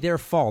not be their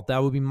fault.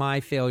 That would be my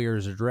failure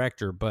as a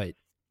director, but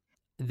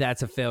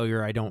that's a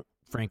failure I don't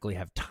frankly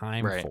have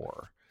time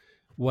for.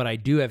 What I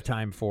do have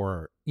time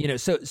for, you know,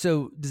 so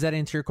does that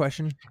answer your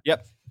question?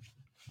 Yep.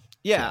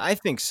 Yeah, I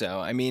think so.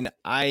 I mean,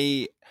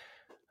 I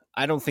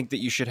don't think that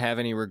you should have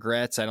any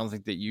regrets. I don't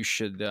think that you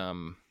should,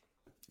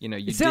 you know,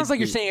 it sounds like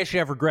you're saying I should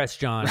have regrets,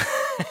 John.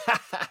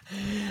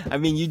 I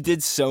mean, you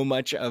did so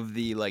much of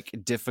the like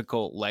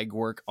difficult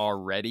legwork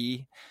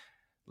already.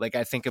 Like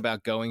I think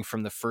about going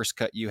from the first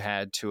cut you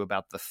had to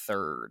about the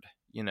third,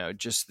 you know,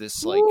 just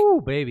this like,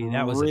 ooh, baby,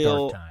 that was a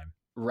dark time.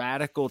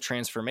 Radical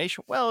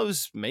transformation. Well, it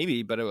was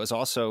maybe, but it was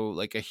also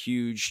like a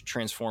huge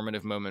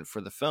transformative moment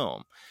for the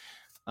film.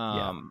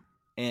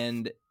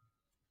 And,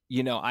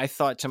 you know, I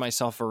thought to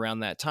myself around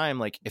that time,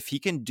 like, if he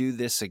can do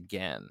this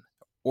again,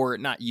 or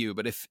not you,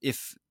 but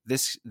if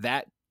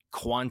that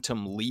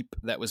quantum leap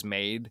that was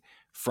made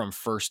from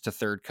first to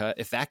third cut,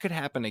 if that could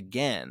happen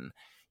again,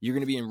 you're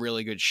going to be in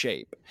really good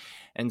shape.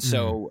 And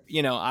so,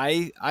 you know,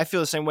 I feel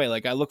the same way.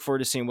 Like I look forward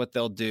to seeing what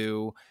they'll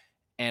do.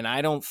 And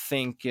I don't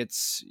think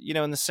it's, you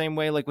know, in the same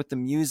way, like with the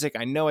music,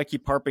 I know I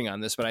keep harping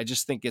on this, but I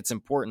just think it's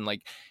important.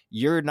 Like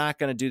you're not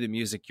going to do the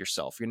music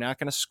yourself. You're not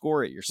going to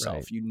score it yourself.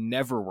 Right. You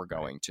never were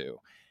going to.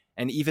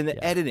 And even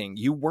the editing,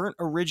 you weren't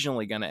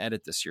originally going to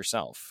edit this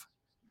yourself.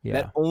 Yeah.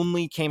 That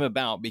only came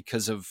about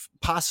because of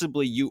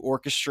possibly you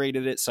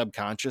orchestrated it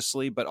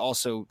subconsciously, but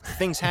also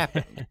things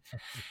happened.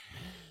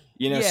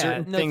 You know,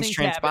 certain things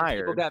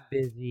transpired. People got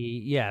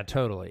busy. Yeah,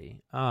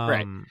 totally.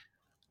 Right.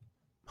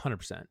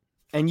 100%.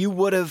 And you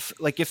would have,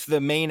 like, if the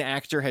main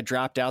actor had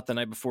dropped out the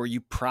night before, you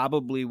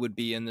probably would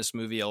be in this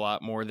movie a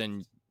lot more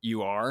than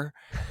you are.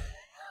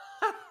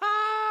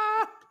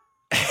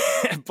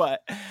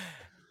 but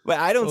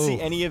I don't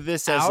see any of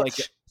this as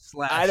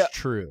like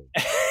true.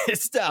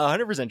 It's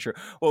 100% true.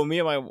 Well, me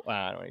and my,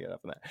 I don't want to get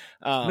up on that.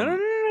 No.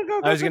 Go,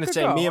 I was going to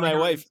say, me and my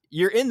wife,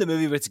 you're in the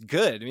movie, but it's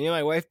good. Me and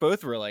my wife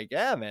both were like,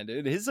 yeah, man,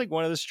 dude, he's like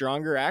one of the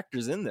stronger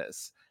actors in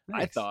this.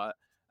 Nice. I thought.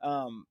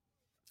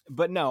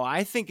 But no,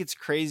 I think it's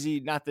crazy.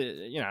 Not that,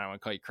 you know, I don't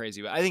want to call you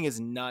crazy, but I think it's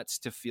nuts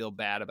to feel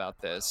bad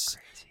about this.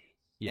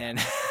 Yeah. And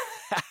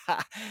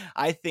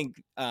I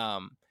think,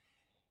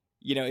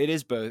 you know, it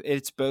is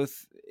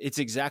both. It's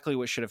exactly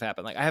what should have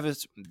happened. Like I have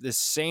this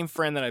same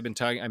friend that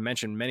I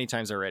mentioned many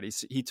times already.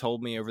 He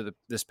told me over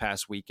this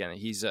past weekend,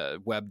 he's a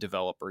web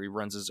developer. He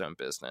runs his own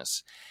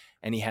business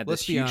and he had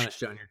Let's be honest,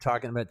 John, you're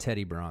talking about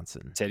Teddy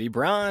Bronson. Teddy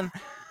Braun.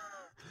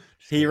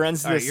 He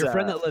runs this. Your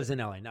friend that lives in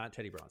LA, not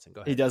Teddy Bronson.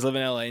 Go ahead. He does live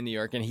in LA, New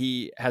York, and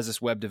he has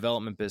this web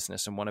development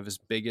business. And one of his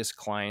biggest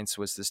clients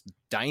was this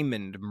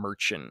diamond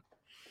merchant.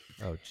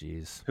 Oh,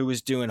 geez. Who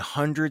was doing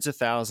hundreds of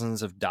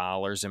thousands of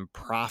dollars in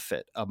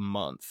profit a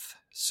month,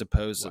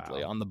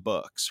 supposedly, on the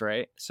books,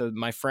 right? So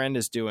my friend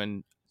is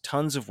doing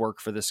tons of work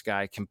for this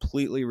guy,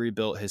 completely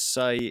rebuilt his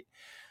site.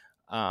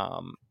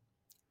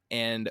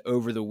 And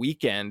over the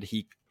weekend,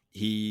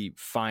 he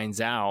finds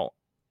out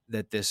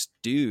that this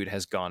dude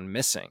has gone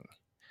missing.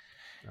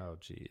 Oh,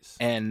 geez.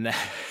 And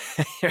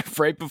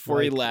right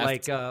before he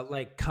left.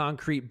 Like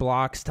concrete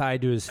blocks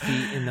tied to his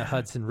feet in the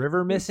Hudson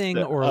River missing?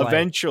 Or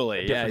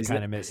eventually, like he's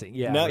kind of missing.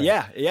 Yeah. No,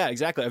 right. Yeah,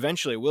 exactly.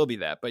 Eventually it will be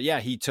that. But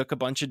yeah, he took a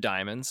bunch of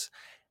diamonds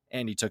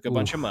and he took a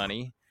bunch of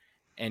money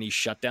and he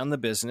shut down the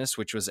business,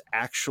 which was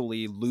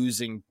actually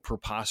losing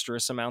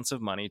preposterous amounts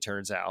of money,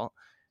 turns out.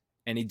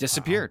 And he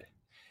disappeared.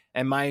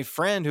 And my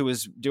friend who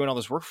was doing all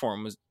this work for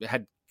him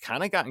had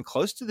kind of gotten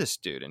close to this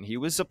dude and he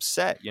was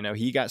upset. You know,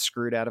 he got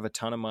screwed out of a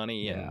ton of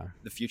money and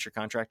the future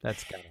contract.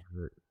 That's kind of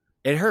hurt.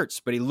 It hurts,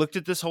 but he looked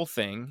at this whole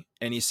thing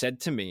and he said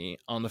to me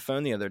on the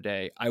phone the other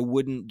day, I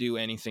wouldn't do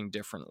anything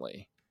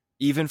differently.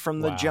 Even from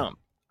the jump,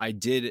 I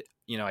did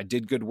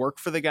good work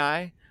for the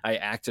guy. I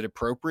acted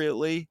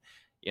appropriately.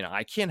 You know,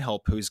 I can't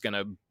help who's going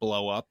to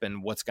blow up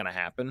and what's going to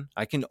happen.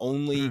 I can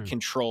only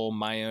control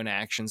my own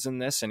actions in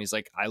this. And he's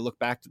like, I look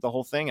back to the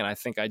whole thing and I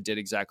think I did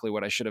exactly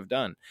what I should have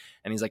done.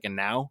 And he's like, and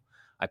now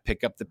I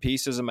pick up the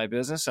pieces of my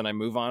business and I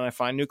move on and I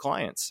find new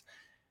clients.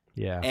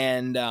 Yeah.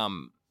 And,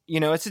 you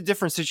know, it's a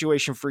different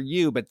situation for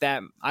you, but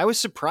that I was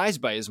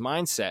surprised by his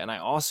mindset. And I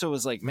also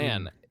was like,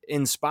 man,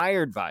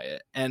 inspired by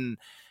it. And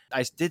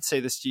I did say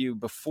this to you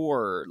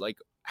before, like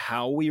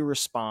how we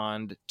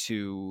respond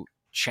to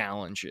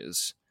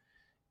challenges.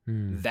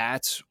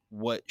 That's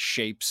what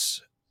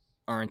shapes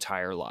our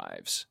entire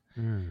lives.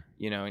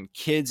 You know, and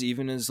kids,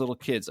 even as little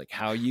kids, like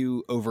how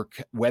you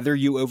whether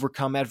you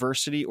overcome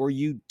adversity or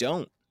you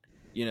don't,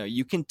 you know,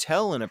 you can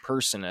tell in a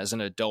person as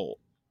an adult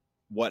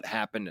what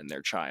happened in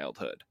their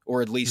childhood,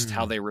 or at least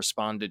how they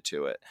responded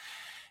to it.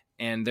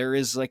 And there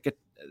is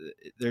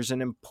there's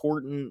an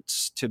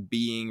importance to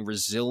being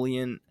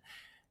resilient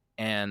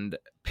and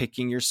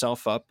picking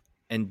yourself up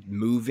and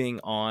moving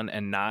on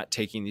and not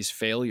taking these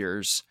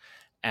failures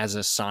as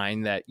a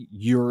sign that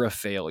you're a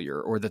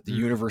failure or that the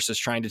universe is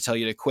trying to tell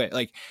you to quit.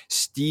 Like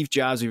Steve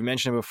Jobs, we've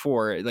mentioned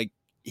before, like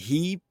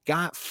he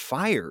got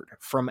fired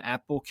from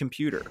Apple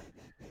Computer.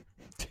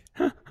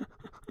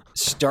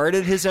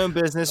 Started his own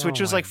business, which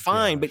was like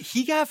fine, but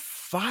he got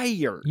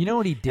fired. You know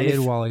what he did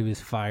while he was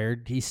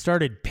fired? He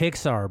started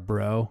Pixar,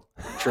 bro.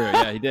 True,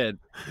 yeah, he did.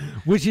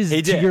 Which is,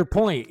 to your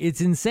point,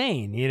 it's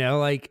insane, you know,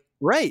 like.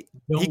 Right.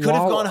 He could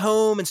have gone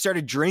home and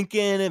started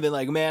drinking and been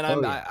like, man,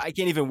 I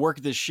can't even work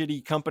at this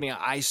shitty company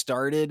I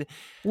started.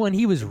 When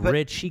he was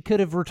rich, he could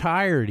have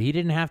retired. He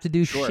didn't have to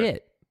do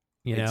shit,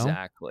 you know?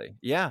 Exactly.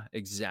 Yeah,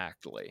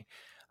 exactly.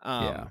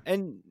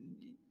 And,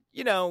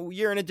 you know,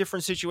 you're in a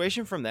different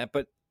situation from that,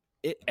 but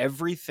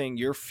everything,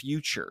 your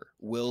future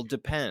will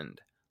depend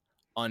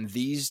on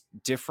these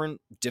different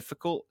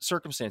difficult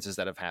circumstances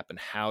that have happened,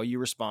 how you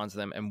respond to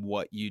them and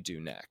what you do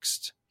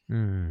next.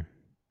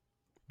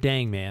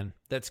 Dang, man.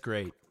 That's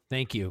great.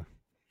 Thank you.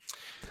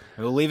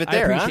 We'll leave it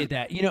there. I appreciate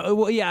that. You know,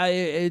 well,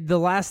 yeah, the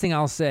last thing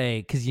I'll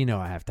say, because you know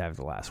I have to have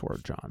the last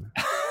word, John.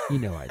 You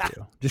know I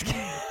do. Just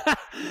kidding.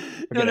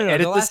 No.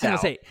 The last thing I'll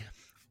say.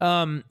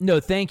 No,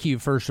 thank you,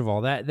 first of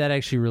all. That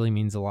actually really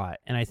means a lot.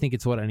 And I think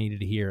it's what I needed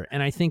to hear.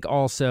 And I think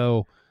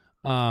also,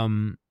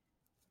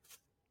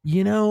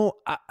 you know,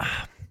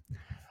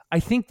 I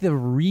think the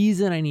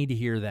reason I need to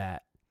hear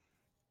that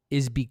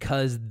is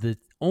because the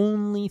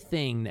only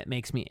thing that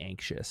makes me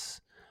anxious,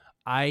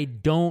 I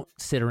don't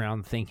sit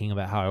around thinking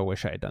about how I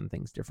wish I had done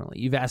things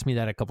differently. You've asked me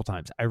that a couple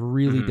times. I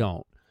really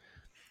don't.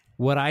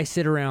 What I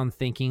sit around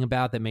thinking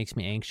about that makes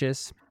me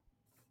anxious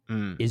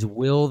is,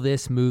 will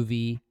this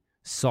movie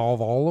solve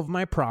all of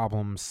my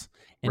problems,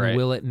 and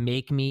will it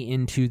make me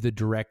into the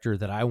director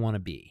that I want to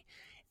be?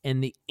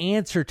 And the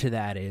answer to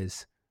that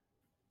is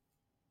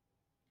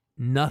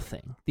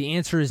nothing. The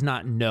answer is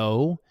not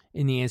no,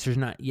 and the answer is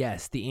not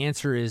yes. The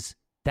answer is,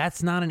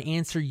 that's not an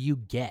answer you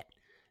get.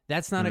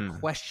 That's not a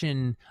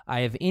question I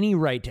have any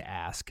right to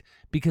ask,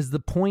 because the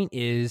point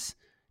is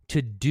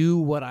to do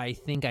what I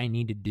think I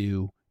need to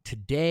do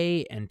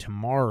today and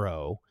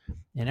tomorrow,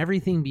 and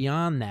everything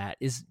beyond that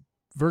is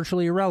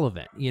virtually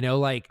irrelevant. You know,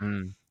 like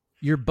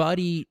your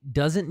buddy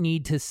doesn't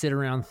need to sit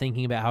around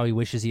thinking about how he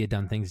wishes he had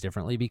done things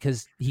differently,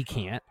 because he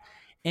can't.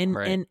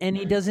 And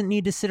he doesn't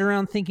need to sit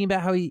around thinking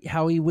about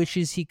how he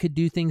wishes he could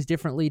do things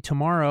differently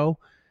tomorrow,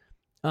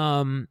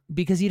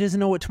 because he doesn't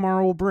know what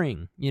tomorrow will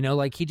bring. You know,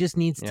 like he just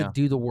needs to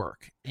do the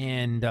work.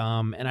 And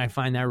I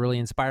find that really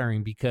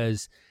inspiring,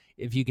 because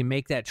if you can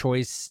make that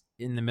choice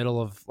in the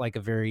middle of like a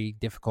very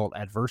difficult,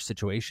 adverse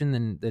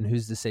situation, then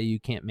who's to say you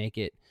can't make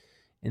it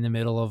in the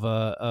middle of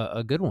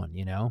a good one,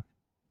 you know?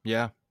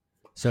 Yeah.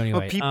 So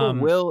anyway,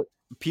 but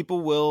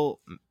people will,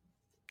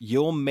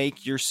 you'll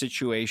make your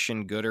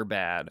situation good or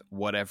bad,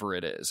 whatever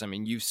it is. I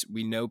mean,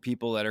 we know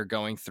people that are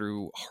going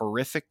through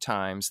horrific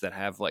times that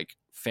have like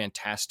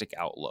fantastic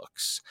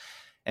outlooks.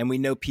 And we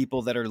know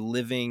people that are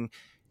living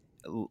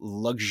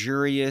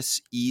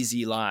luxurious,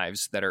 easy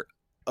lives that are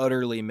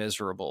utterly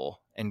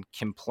miserable and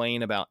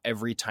complain about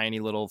every tiny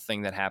little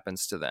thing that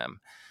happens to them.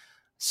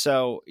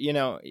 So, you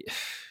know,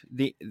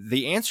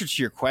 the answer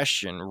to your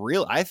question,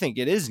 I think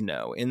it is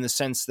no, in the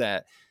sense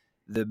that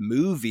the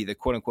movie, the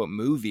quote unquote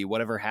movie,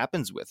 whatever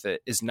happens with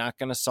it, is not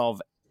going to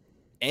solve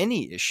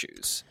any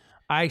issues.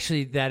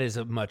 That is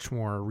a much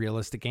more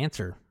realistic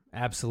answer.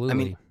 Absolutely. I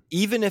mean,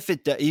 even if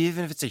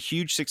it's a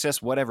huge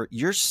success, whatever,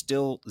 you're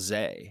still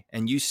Zay,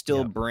 and you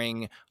still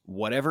bring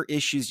whatever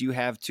issues you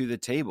have to the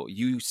table.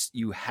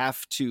 You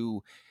have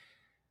to.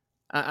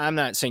 I'm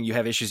not saying you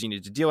have issues you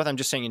need to deal with. I'm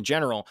just saying in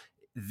general,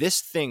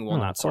 this thing will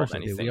not solve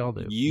anything. We all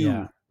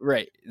do.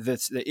 Right.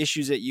 The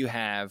issues that you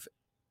have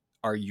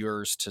are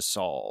yours to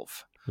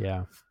solve.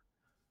 Yeah.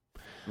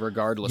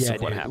 Regardless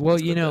of what happens. Well,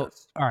 you know,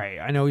 all right.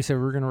 I know we said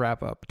we're going to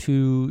wrap up.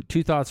 Two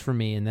thoughts from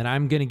me, and then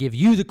I'm going to give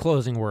you the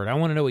closing word. I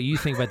want to know what you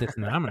think about this,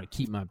 and then I'm going to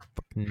keep my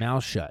fucking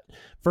mouth shut.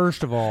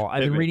 First of all,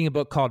 I've been reading a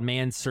book called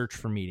Man's Search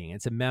for Meaning.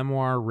 It's a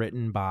memoir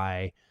written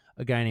by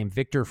a guy named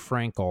Viktor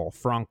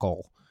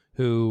Frankl,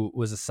 who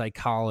was a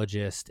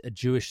psychologist, a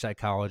Jewish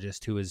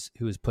psychologist who was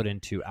put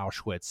into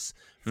Auschwitz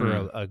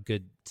for a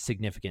good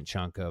significant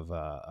chunk of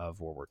World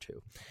War II.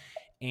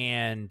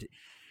 And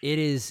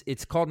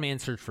it's called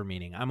Man's Search for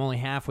Meaning. I'm only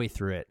halfway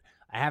through it.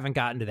 I haven't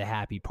gotten to the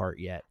happy part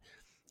yet,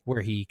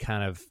 where he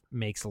kind of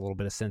makes a little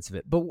bit of sense of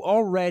it. But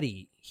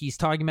already he's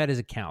talking about his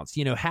accounts.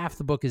 You know, half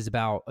the book is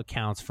about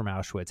accounts from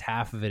Auschwitz.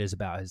 Half of it is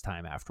about his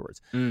time afterwards.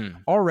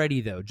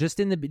 Already though, just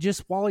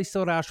while he's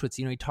still at Auschwitz,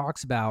 you know, he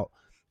talks about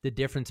the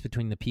difference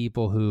between the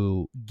people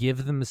who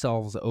give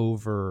themselves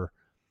over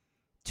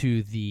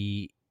to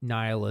the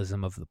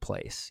nihilism of the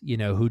place,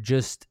 who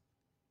just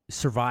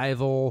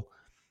survival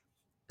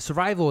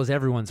is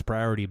everyone's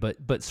priority,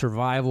 but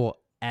survival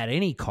at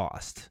any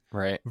cost,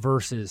 right,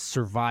 versus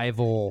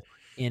survival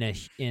in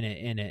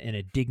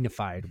a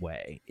dignified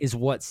way is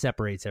what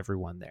separates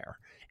everyone there.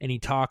 And he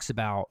talks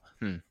about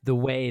the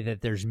way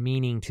that there's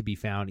meaning to be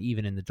found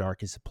even in the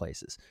darkest of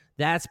places.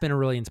 That's been a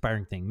really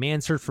inspiring thing.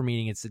 Man's Search for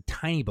Meaning. It's a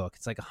tiny book.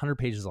 It's like 100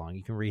 pages long.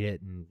 You can read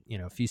it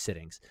in a few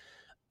sittings.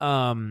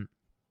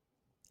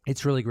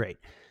 It's really great.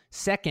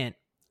 Second,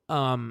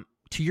 to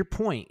your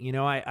point,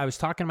 I was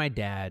talking to my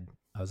dad.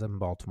 I was up in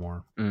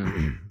Baltimore.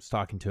 I was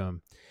talking to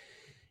him.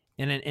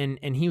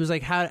 And he was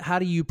like, how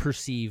do you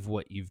perceive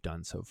what you've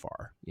done so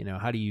far?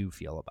 How do you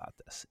feel about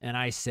this? And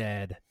I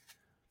said,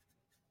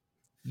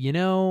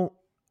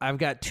 I've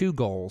got two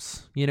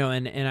goals,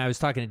 and I was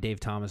talking to Dave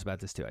Thomas about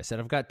this too. I said,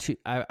 I've got two,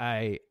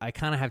 I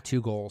kind of have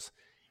two goals.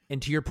 And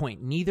to your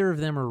point, neither of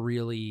them are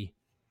really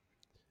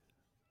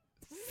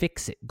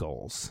fix-it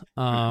goals.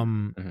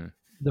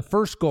 The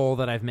first goal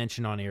that I've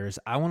mentioned on air is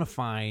I want to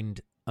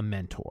find a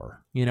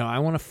mentor.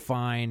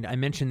 I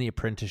mentioned the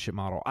apprenticeship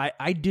model.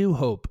 I do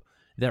hope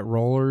that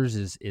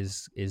Rollers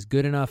is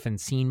good enough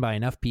and seen by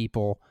enough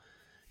people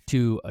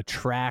to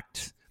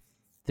attract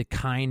the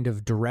kind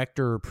of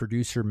director or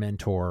producer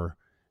mentor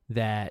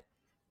that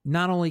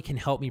not only can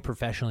help me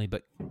professionally,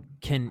 but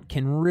can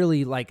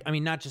really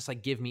not just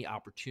like give me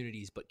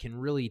opportunities, but can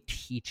really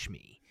teach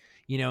me,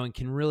 and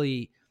can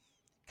really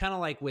kind of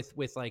like with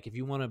like, if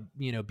you want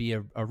to, be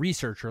a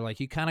researcher,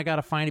 like you kind of got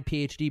to find a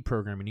PhD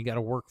program and you got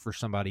to work for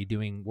somebody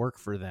doing work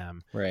for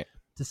them. Right.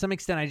 To some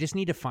extent, I just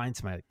need to find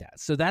somebody like that.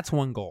 So that's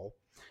one goal.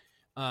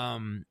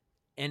 And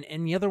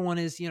the other one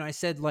is, I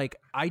said, like,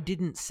 I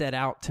didn't set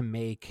out to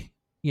make,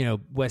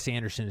 Wes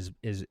Anderson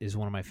is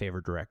one of my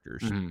favorite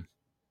directors.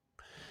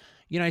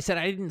 I said,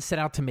 I didn't set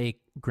out to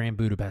make Grand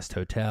Budapest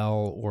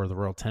Hotel or The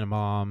Royal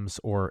Tenenbaums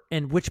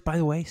which, by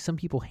the way, some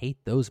people hate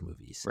those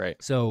movies. Right.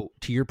 So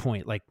to your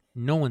point, like,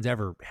 no one's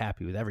ever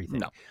happy with everything.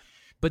 No.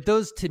 But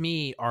those to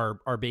me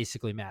are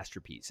basically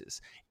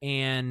masterpieces.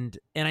 And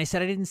I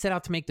said, I didn't set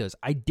out to make those.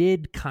 I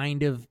did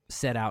kind of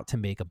set out to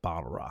make a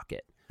Bottle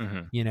Rocket,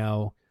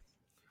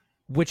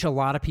 which a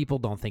lot of people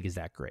don't think is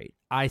that great.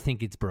 I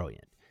think it's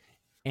brilliant.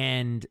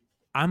 And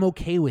I'm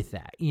okay with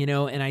that,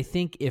 and I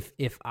think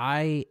if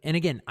I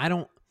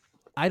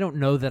don't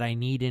know that I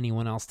need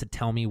anyone else to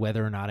tell me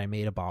whether or not I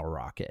made a Bottle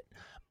Rocket,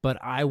 but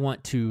I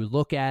want to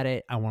look at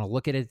it. I want to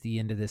look at it at the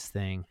end of this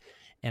thing,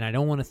 and I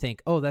don't want to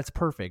think, oh, that's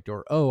perfect,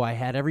 or, oh, I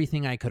had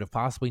everything I could have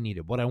possibly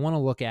needed. What I want to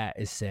look at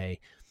is say,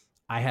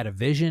 I had a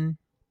vision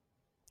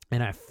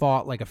and I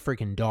fought like a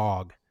freaking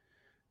dog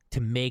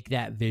to make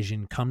that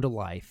vision come to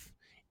life.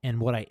 And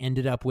what I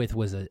ended up with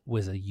was a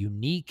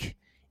unique,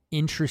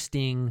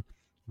 interesting,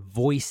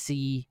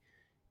 voicey,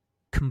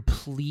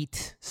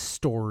 complete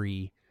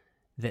story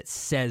that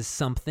says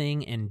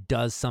something and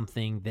does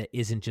something that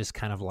isn't just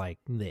kind of like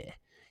bleh.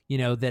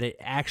 That it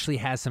actually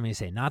has something to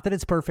say. Not that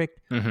it's perfect,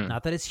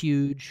 not that it's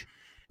huge,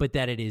 but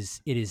that it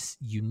is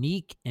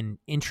unique and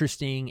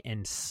interesting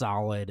and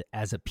solid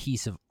as a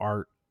piece of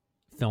art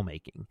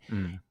filmmaking.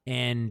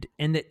 And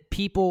that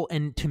people,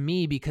 and to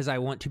me, because I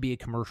want to be a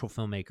commercial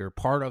filmmaker,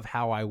 part of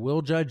how I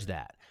will judge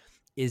that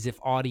is if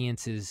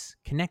audiences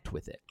connect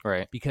with it.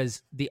 Right.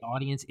 Because the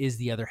audience is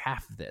the other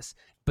half of this.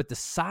 But the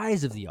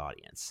size of the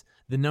audience,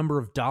 the number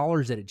of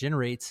dollars that it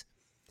generates,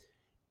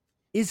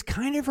 is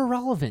kind of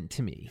irrelevant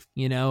to me,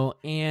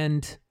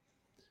 and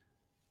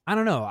I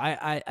don't know.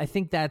 I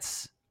think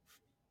that's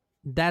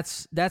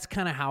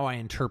kind of how I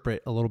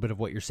interpret a little bit of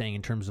what you're saying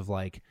in terms of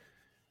like,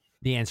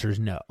 the answer is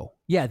no.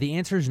 Yeah, the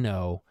answer is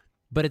no.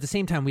 But at the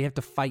same time, we have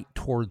to fight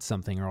towards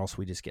something or else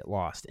we just get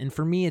lost. And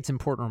for me, it's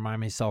important to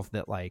remind myself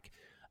that like,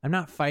 I'm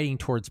not fighting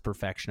towards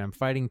perfection. I'm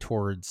fighting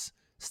towards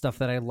stuff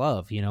that I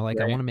love, I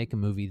want to make a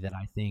movie that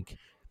I think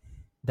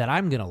that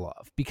I'm going to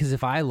love, because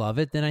if I love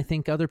it, then I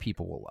think other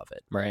people will love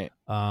it. Right.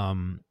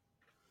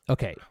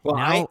 Okay. Well,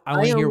 now I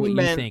want to hear what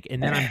you think,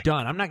 and then I'm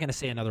done. I'm not going to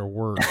say another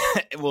word.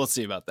 We'll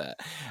see about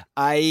that.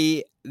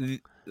 The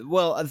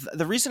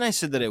reason I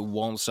said that it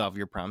won't solve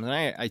your problem,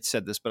 and I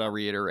said this, but I'll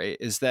reiterate,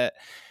 is that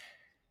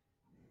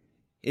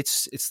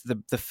it's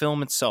the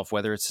film itself,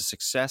 whether it's a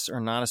success or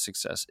not a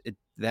success,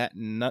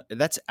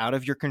 that's out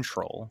of your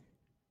control.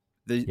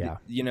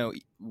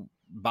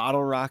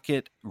 Bottle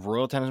Rocket,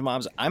 Royal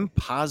Tenenbaums, I'm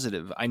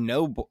positive. I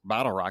know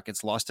Bottle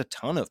Rocket's lost a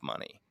ton of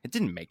money. It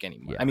didn't make any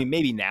money. Yeah. I mean,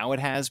 maybe now it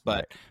has,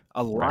 but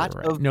a lot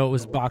of... No, it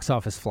was box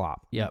office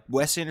flop. Yep.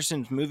 Wes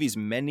Anderson's movies,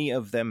 many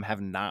of them have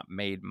not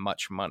made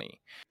much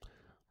money.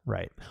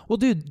 Right. Well,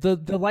 dude,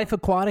 the Life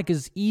Aquatic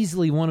is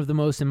easily one of the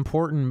most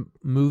important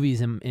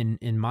movies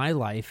in my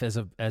life as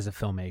a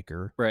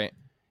filmmaker. Right.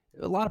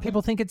 A lot of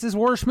people think it's his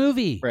worst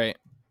movie. Right.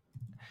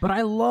 But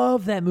I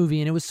love that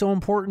movie, and it was so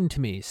important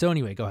to me. So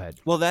anyway, go ahead.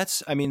 Well,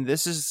 this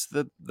is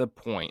the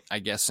point, I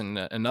guess, in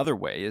another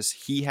way, is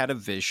he had a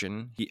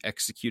vision. He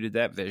executed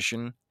that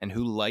vision, and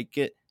who like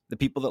it, the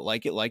people that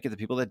like it, the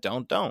people that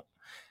don't.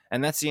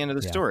 And that's the end of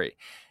the story.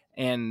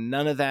 And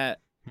none of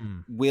that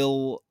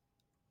will,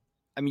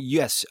 I mean,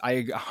 yes,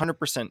 I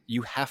 100%,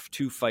 you have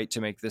to fight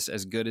to make this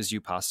as good as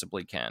you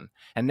possibly can.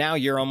 And now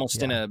you're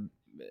almost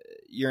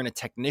you're in a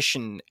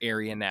technician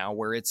area now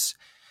where it's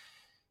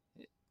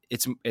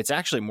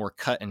actually more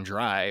cut and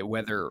dry,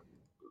 whether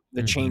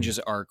the changes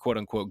are quote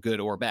unquote good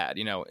or bad.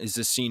 You know, is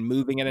the scene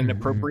moving at an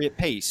appropriate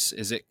pace?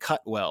 Is it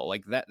cut well?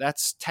 Like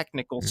that's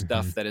technical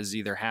stuff that is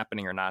either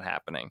happening or not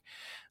happening.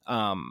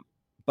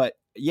 But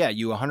yeah,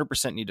 you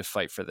 100% need to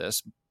fight for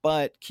this,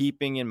 but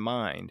keeping in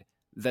mind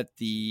that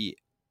the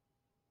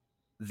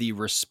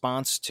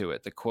response to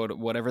it, the quote,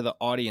 whatever the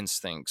audience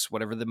thinks,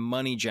 whatever the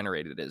money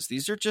generated is,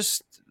 these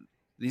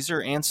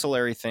are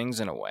ancillary things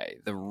in a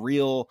way. The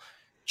real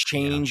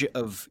change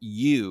of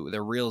you,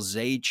 the real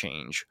Zay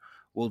change,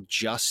 will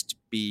just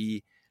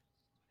be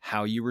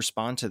how you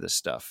respond to this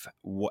stuff,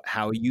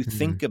 how you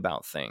think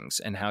about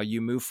things, and how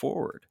you move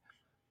forward.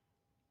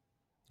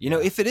 You know,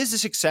 if it is a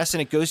success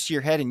and it goes to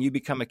your head and you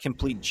become a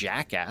complete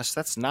jackass,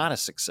 that's not a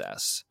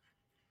success.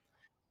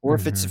 Or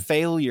if it's a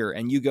failure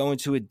and you go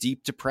into a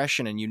deep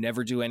depression and you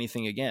never do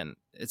anything again,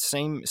 it's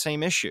same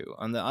issue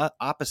on the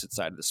opposite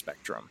side of the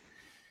spectrum.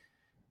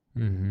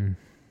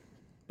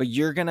 But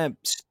you're going to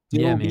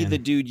still be the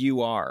dude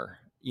you are,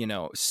 you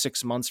know,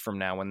 6 months from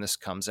now when this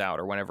comes out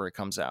or whenever it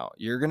comes out.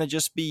 You're going to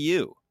just be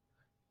you.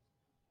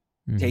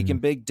 Taking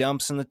big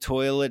dumps in the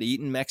toilet,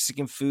 eating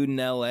Mexican food in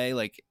LA.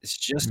 Like, it's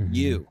just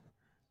you.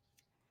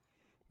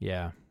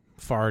 Yeah.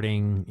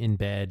 Farting in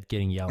bed,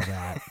 getting yelled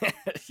at.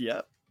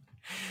 Yep.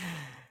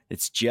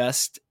 It's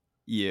just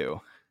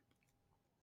you.